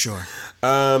happens. Sure.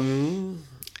 And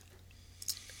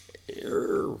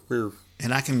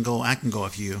I can go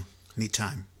if you need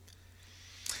time.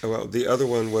 Well, the other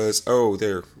one was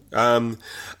there.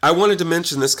 I wanted to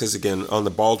mention this because, again, on the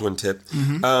Baldwin tip,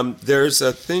 there's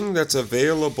a thing that's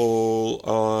available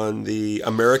on the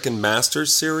American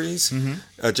Masters series,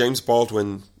 a James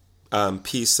Baldwin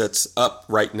piece that's up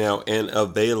right now and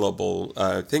available,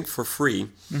 I think, for free.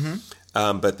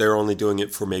 But they're only doing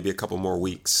it for maybe a couple more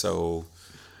weeks, so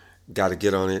got to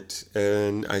get on it.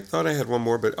 And I thought I had one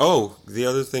more, but the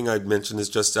other thing I'd mention is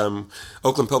just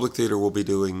Oakland Public Theater will be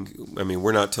doing, I mean,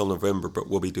 we're not till November, but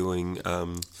we'll be doing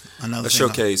a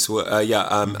showcase.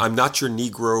 I'm Not Your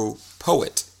Negro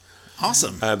Poet.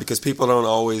 Awesome. Because people don't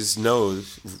always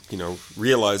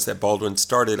realize that Baldwin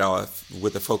started off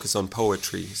with a focus on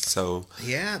poetry. So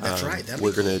yeah, that's right.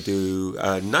 We're going to do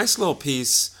a nice little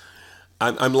piece.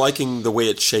 I'm liking the way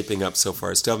it's shaping up so far.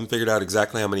 I still haven't figured out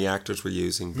exactly how many actors we're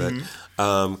using, but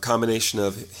combination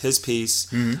of his piece.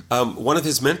 One of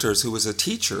his mentors, who was a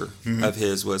teacher of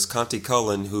his, was Conte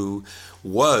Cullen, who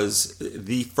was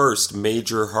the first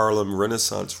major Harlem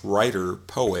Renaissance writer,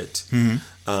 poet.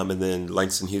 And then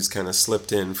Langston Hughes kind of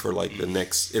slipped in for like the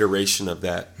next iteration of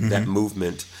that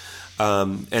movement.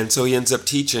 And so he ends up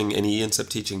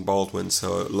teaching Baldwin.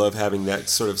 So I love having that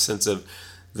sort of sense of,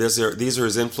 these are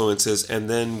his influences. And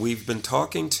then we've been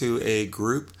talking to a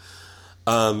group.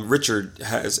 Richard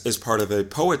is part of a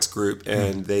poets group,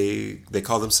 and they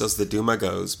call themselves the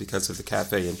Dumagos because of the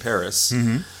cafe in Paris.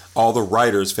 All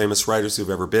the famous writers who've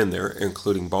ever been there,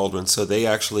 including Baldwin. So they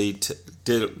actually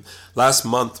did. Last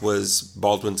month was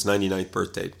Baldwin's 99th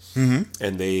birthday,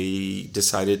 and they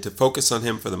decided to focus on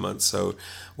him for the month. So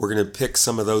we're going to pick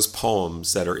some of those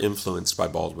poems that are influenced by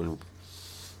Baldwin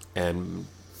and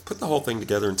put the whole thing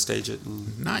together and stage it.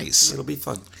 And nice. It'll be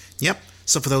fun. Yep.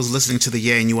 So for those listening to the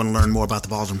Yay and you want to learn more about the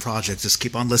Baldwin Project, just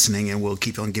keep on listening and we'll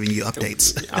keep on giving you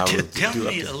updates. Tell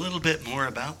me a little bit more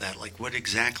about that. Like, what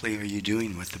exactly are you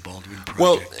doing with the Baldwin Project?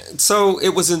 Well, so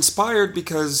it was inspired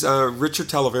because Richard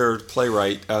Talavera,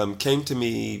 playwright, came to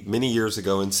me many years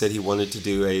ago and said he wanted to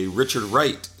do a Richard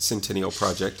Wright Centennial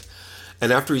Project.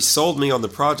 And after he sold me on the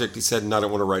project, he said, "And I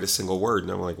don't want to write a single word."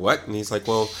 And I'm like, "What?" And he's like,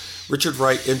 "Well, Richard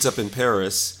Wright ends up in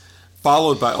Paris,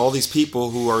 followed by all these people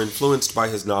who are influenced by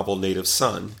his novel Native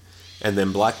Son, and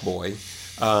then Black Boy.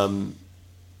 And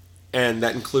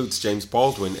that includes James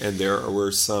Baldwin. And there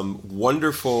were some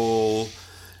wonderful,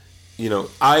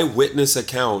 eyewitness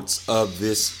accounts of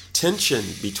this tension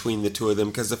between the two of them.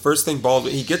 Because the first thing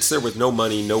Baldwin, he gets there with no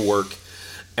money, no work,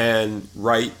 and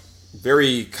Wright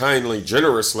very kindly,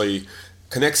 generously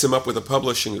connects him up with a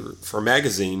publishing for a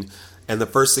magazine. And the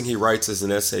first thing he writes is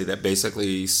an essay that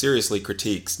basically seriously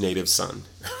critiques Native Son.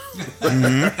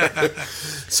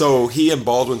 So he and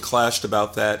Baldwin clashed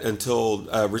about that until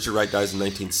Richard Wright dies in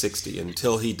 1960.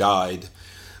 Until he died,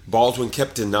 Baldwin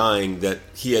kept denying that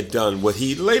he had done what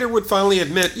he later would finally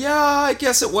admit, I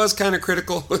guess it was kind of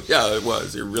critical. Yeah, it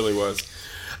was. It really was.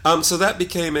 So that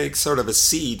became a sort of a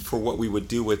seed for what we would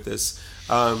do with this.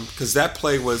 Because that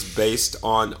play was based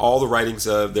on all the writings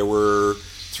of, there were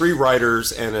 3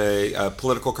 writers and a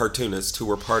political cartoonist who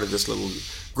were part of this little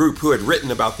group who had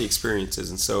written about the experiences.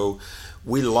 And so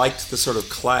we liked the sort of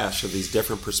clash of these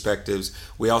different perspectives.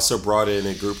 We also brought in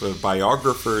a group of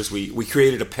biographers. We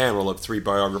created a panel of 3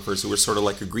 biographers who were sort of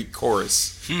like a Greek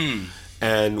chorus.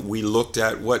 And we looked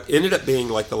at what ended up being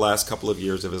like the last couple of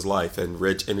years of his life. And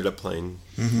Reg ended up playing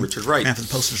Richard Wright. And the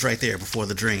poster's right there, Before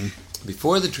the Dream.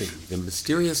 Before the Dream, the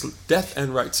mysterious death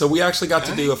and right. So we actually got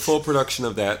to do a full production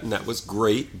of that, and that was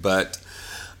great. But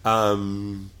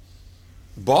Baldwin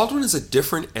is a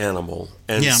different animal,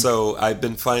 and so I've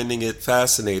been finding it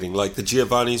fascinating. Like the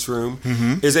Giovanni's Room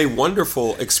is a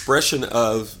wonderful expression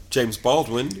of James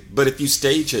Baldwin, but if you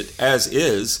stage it as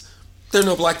is, there are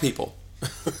no black people.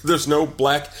 There's no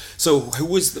black. So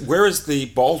where is the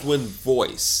Baldwin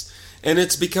voice? And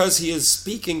it's because he is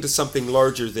speaking to something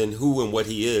larger than who and what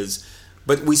he is,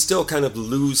 but we still kind of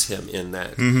lose him in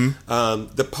that.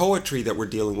 The poetry that we're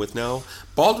dealing with now,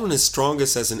 Baldwin is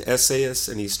strongest as an essayist,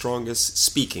 and he's strongest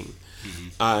speaking.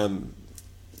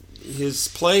 His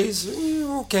plays,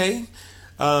 okay.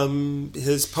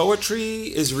 His poetry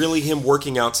is really him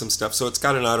working out some stuff, so it's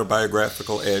got an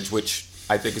autobiographical edge, which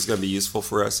I think is going to be useful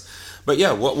for us. But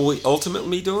yeah, what will we ultimately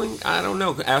be doing? I don't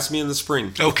know. Ask me in the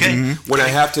spring. Okay. When I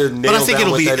have to nail down what that is. But I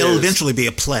think it'll eventually be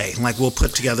a play. Like we'll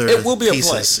put together It will be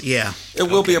pieces. A play. Yeah. It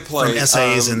will be a play. From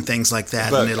essays and things like that.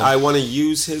 But I want to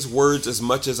use his words as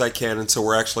much as I can, and so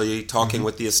we're actually talking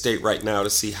with the estate right now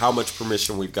to see how much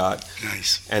permission we've got.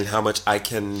 Nice. And how much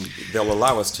they'll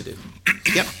allow us to do.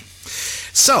 Yep.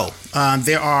 So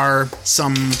there are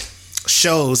some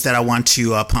shows that I want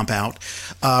to pump out.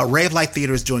 Ray of Light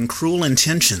Theater is doing Cruel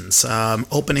Intentions,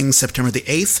 opening September the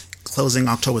 8th, closing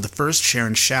October the 1st.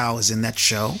 Sharon Shao is in that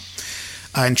show,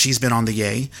 and she's been on the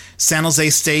Yay. San Jose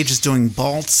Stage is doing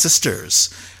Bald Sisters,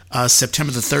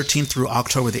 September the 13th through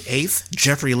October the 8th.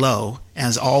 Jeffrey Lowe,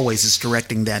 as always, is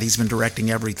directing that. He's been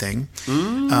directing everything.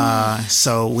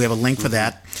 So we have a link for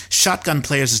that. Shotgun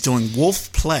Players is doing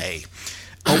Wolf Play,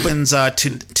 opens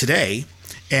today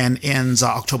and ends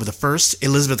October the 1st.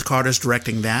 Elizabeth Carter's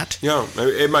directing that. Yeah,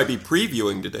 it might be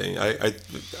previewing today.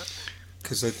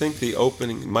 Because I think the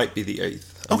opening might be the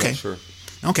 8th. I'm not sure.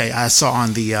 Okay, I saw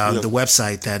on the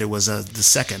website that it was the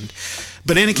 2nd.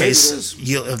 But in any case,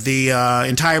 the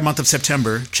entire month of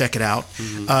September, check it out.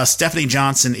 Stephanie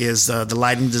Johnson is the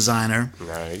lighting designer.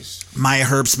 Nice. Maya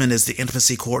Herbstman is the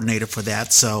intimacy coordinator for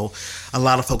that. So a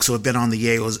lot of folks who have been on the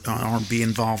Yay will be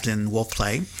involved in Wolf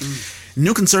Play.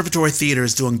 New Conservatory Theater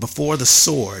is doing Before the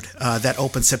Sword. That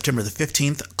opens September the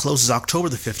 15th, closes October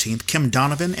the 15th. Kim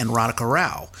Donovan and Radhika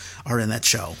Rao are in that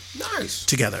show. Nice.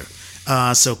 Together.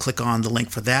 So click on the link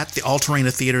for that. The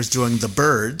Altarena Theater is doing The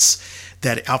Birds,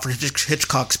 that Alfred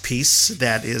Hitchcock's piece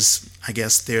that is, I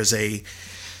guess there's a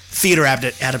theater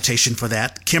adaptation for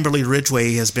that. Kimberly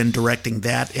Ridgway has been directing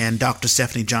that, and Dr.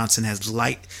 Stephanie Johnson has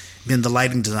been the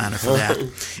lighting designer for that.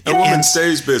 That woman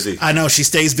stays busy. I know, she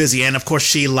stays busy, and of course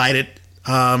she lighted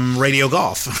Radio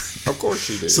Golf. Of course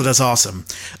she did. So that's awesome.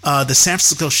 The San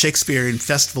Francisco Shakespearean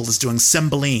Festival is doing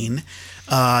Cymbeline.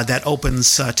 That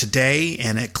opens today,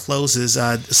 and it closes.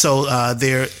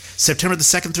 There, September the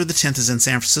 2nd through the 10th is in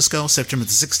San Francisco. September the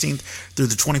 16th through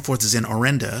the 24th is in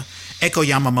Orinda. Eiko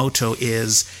Yamamoto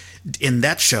is in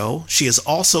that show. She is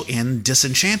also in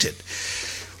Disenchanted,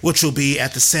 which will be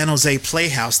at the San Jose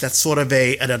Playhouse. That's sort of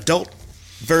an adult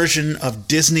version of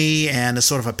Disney and a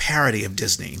sort of a parody of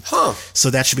Disney. So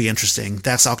that should be interesting.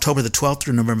 That's October the 12th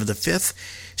through November the 5th.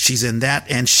 She's in that,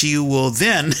 and she will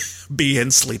then be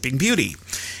in Sleeping Beauty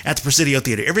at the Presidio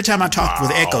Theater. Every time I talk with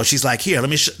Echo, she's like, "Here, let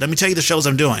me tell you the shows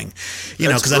I'm doing."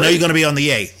 Because I know you're going to be on the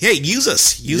Yay. Hey, use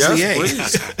us. Use the Yay.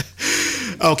 Please.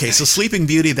 Okay, so Sleeping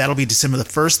Beauty, that'll be December the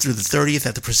 1st through the 30th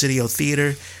at the Presidio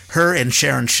Theater. Her and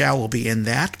Sharon Shao will be in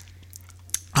that.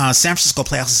 San Francisco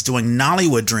Playhouse is doing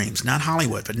Nollywood Dreams, not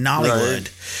Hollywood, but Nollywood.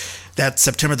 Right. That's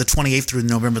September the 28th through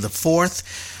November the 4th.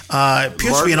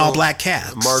 Appears to be an all-black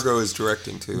cast. Margot is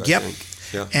directing, too, I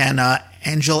think. Yeah. And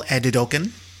Angel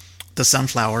Adedokin, the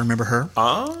Sunflower, remember her?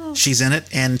 She's in it.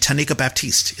 And Tanika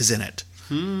Baptiste is in it.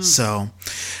 So,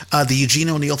 the Eugene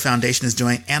O'Neill Foundation is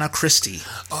doing Anna Christie.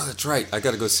 Oh, that's right. I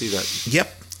got to go see that.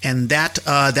 Yep. And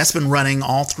that's been running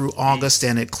all through August,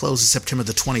 and it closes September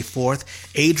the 24th.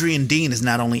 Adrienne Dean is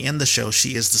not only in the show,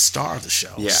 she is the star of the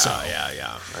show. Yeah,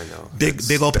 I know.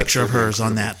 Big old picture of hers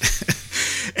on that.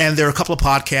 And there are a couple of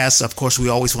podcasts. Of course, we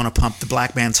always want to pump The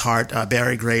Black Man's Heart.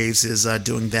 Barry Graves is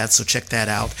doing that, so check that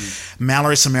out.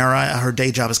 Mallory Samara, her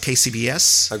day job is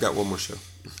KCBS. I've got one more show.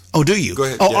 Oh, do you? Go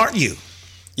ahead. Oh, aren't you?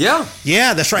 Yeah.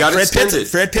 Yeah, that's right.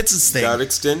 Fred Pitts' thing. Got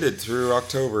extended through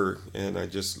October, and I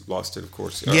just lost it, of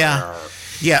course. Yeah,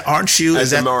 Aren't You? At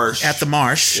the Marsh. At the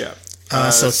Marsh. Yeah.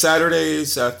 So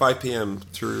Saturdays at 5 p.m.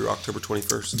 through October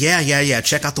 21st. Yeah.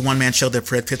 Check out the one-man show that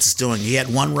Fred Pitts is doing. He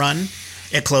had one run,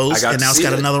 it closed, and now it's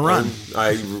got another run.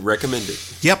 I recommend it.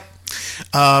 Yep.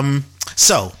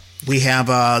 So we have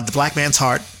The Black Man's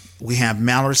Heart. We have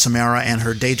Mallory Samara and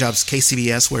her day job's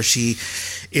KCBS, where she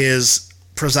is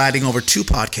presiding over two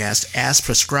podcasts, As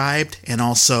Prescribed and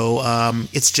also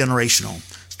It's Generational.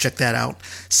 Check that out.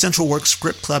 Central Works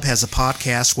Script Club has a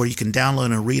podcast where you can download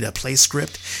and read a play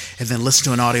script and then listen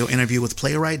to an audio interview with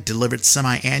playwright delivered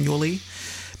semi-annually.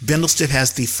 Bindlestiff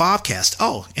has the Fobcast.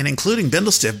 Oh, and including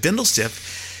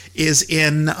Bindlestiff is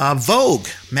in Vogue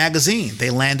magazine. They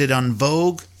landed on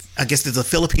Vogue. I guess there's a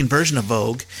Philippine version of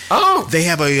Vogue. Oh. They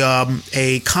have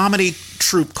a comedy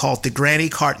troupe called the Granny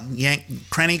Cart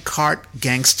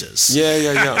Gangsters.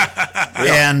 Yeah.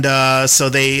 And so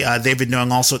they've been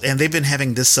doing also, and they've been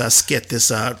having this skit,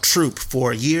 this troupe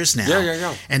for years now.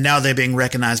 Yeah. And now they're being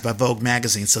recognized by Vogue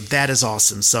magazine. So that is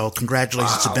awesome. So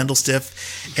congratulations to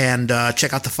Bindlestiff, and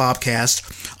check out the Fobcast.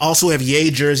 Also we have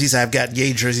Yay jerseys. I've got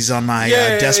Yay jerseys on my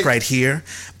desk right here.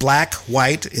 Black,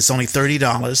 white. It's only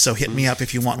 $30. So hit me up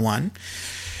if you want one.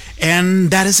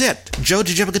 And that is it. Joe,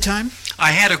 did you have a good time?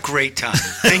 I had a great time.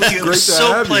 Thank you. It was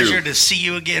so pleasure to see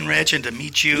you again, Reg, and to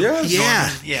meet you. Yeah.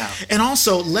 And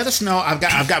also, let us know. I've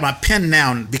got my pen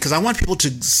now because I want people to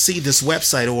see this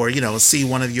website or see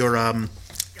one of your. I'm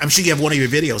sure you have one of your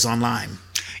videos online.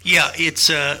 Yeah, it's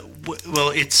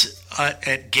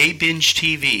at Gay Binge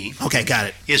TV. Okay, got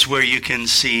it. Is where you can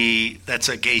see, that's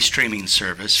a gay streaming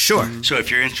service. Sure. So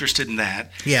if you're interested in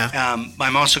that. Yeah.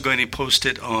 I'm also going to post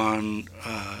it on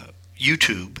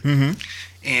YouTube. Mm-hmm.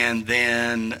 And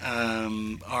then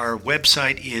our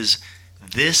website is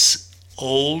This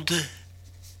Old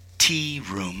Tea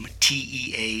Room,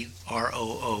 TEAROOM,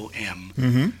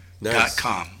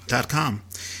 .com.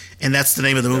 And that's the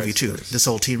name of the movie, too, This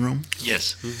Old Tea Room?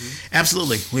 Yes. Mm-hmm.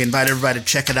 Absolutely. We invite everybody to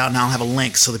check it out, and I'll have a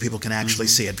link so that people can actually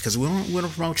see it, because we want to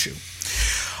promote you.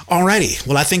 Alrighty.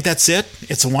 Well, I think that's it.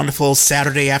 It's a wonderful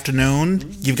Saturday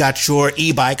afternoon. You've got your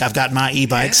e-bike. I've got my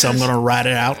e-bike, so I'm going to ride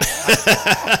it out.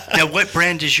 Now, what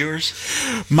brand is yours?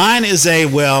 Mine is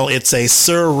it's a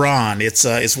Sir Ron. It's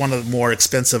one of the more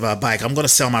expensive bike. I'm going to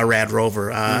sell my Rad Rover.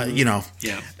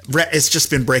 Yeah. It's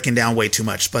just been breaking down way too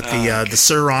much. But the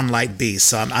Sir Ron Light Beast,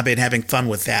 so I've been having fun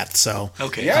with that. So I'll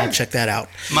check that out.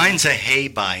 Mine's a hay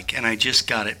bike, and I just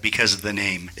got it because of the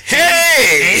name.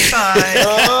 Hey! Hay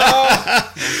bike!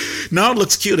 No, it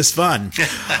looks cute. It's fun.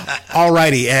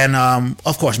 Alrighty, and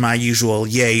of course, my usual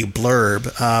yay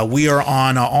blurb. We are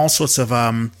on all sorts of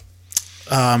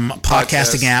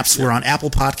podcasting apps. We're on Apple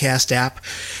Podcast app.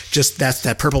 Just that's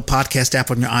that purple podcast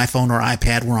app on your iPhone or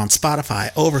iPad. We're on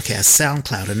Spotify, Overcast,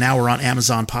 SoundCloud, and now we're on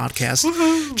Amazon Podcast.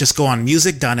 Woo-hoo. Just go on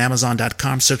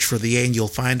music.amazon.com, search for The Yay, and you'll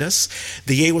find us.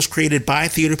 The Yay was created by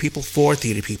theater people for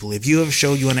theater people. If you have a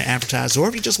show you want to advertise, or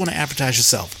if you just want to advertise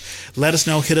yourself, let us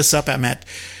know. Hit us up. I'm at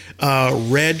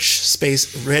Reg Space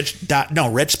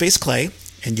Clay.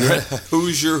 And you're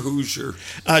Hoosier.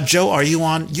 Joe, are you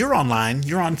on? You're online.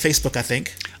 You're on Facebook, I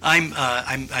think.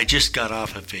 I just got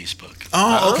off of Facebook.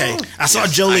 Oh, okay. I saw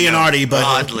Joe Leonardi, but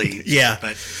oddly, yeah.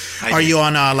 But are you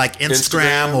on like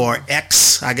Instagram or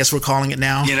X? I guess we're calling it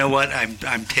now. You know what?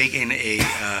 I'm taking a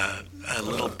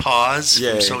little pause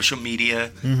from social media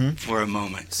for a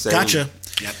moment. Same. Gotcha.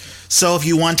 Yep. So if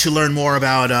you want to learn more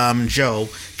about Joe,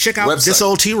 check out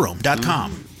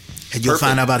thisoldtearoom.com, and you'll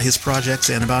find out about his projects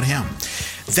and about him.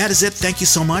 That is it. Thank you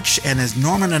so much. And as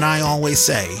Norman and I always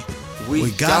say,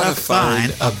 we gotta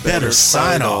find a better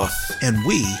sign-off. And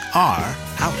we are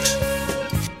out.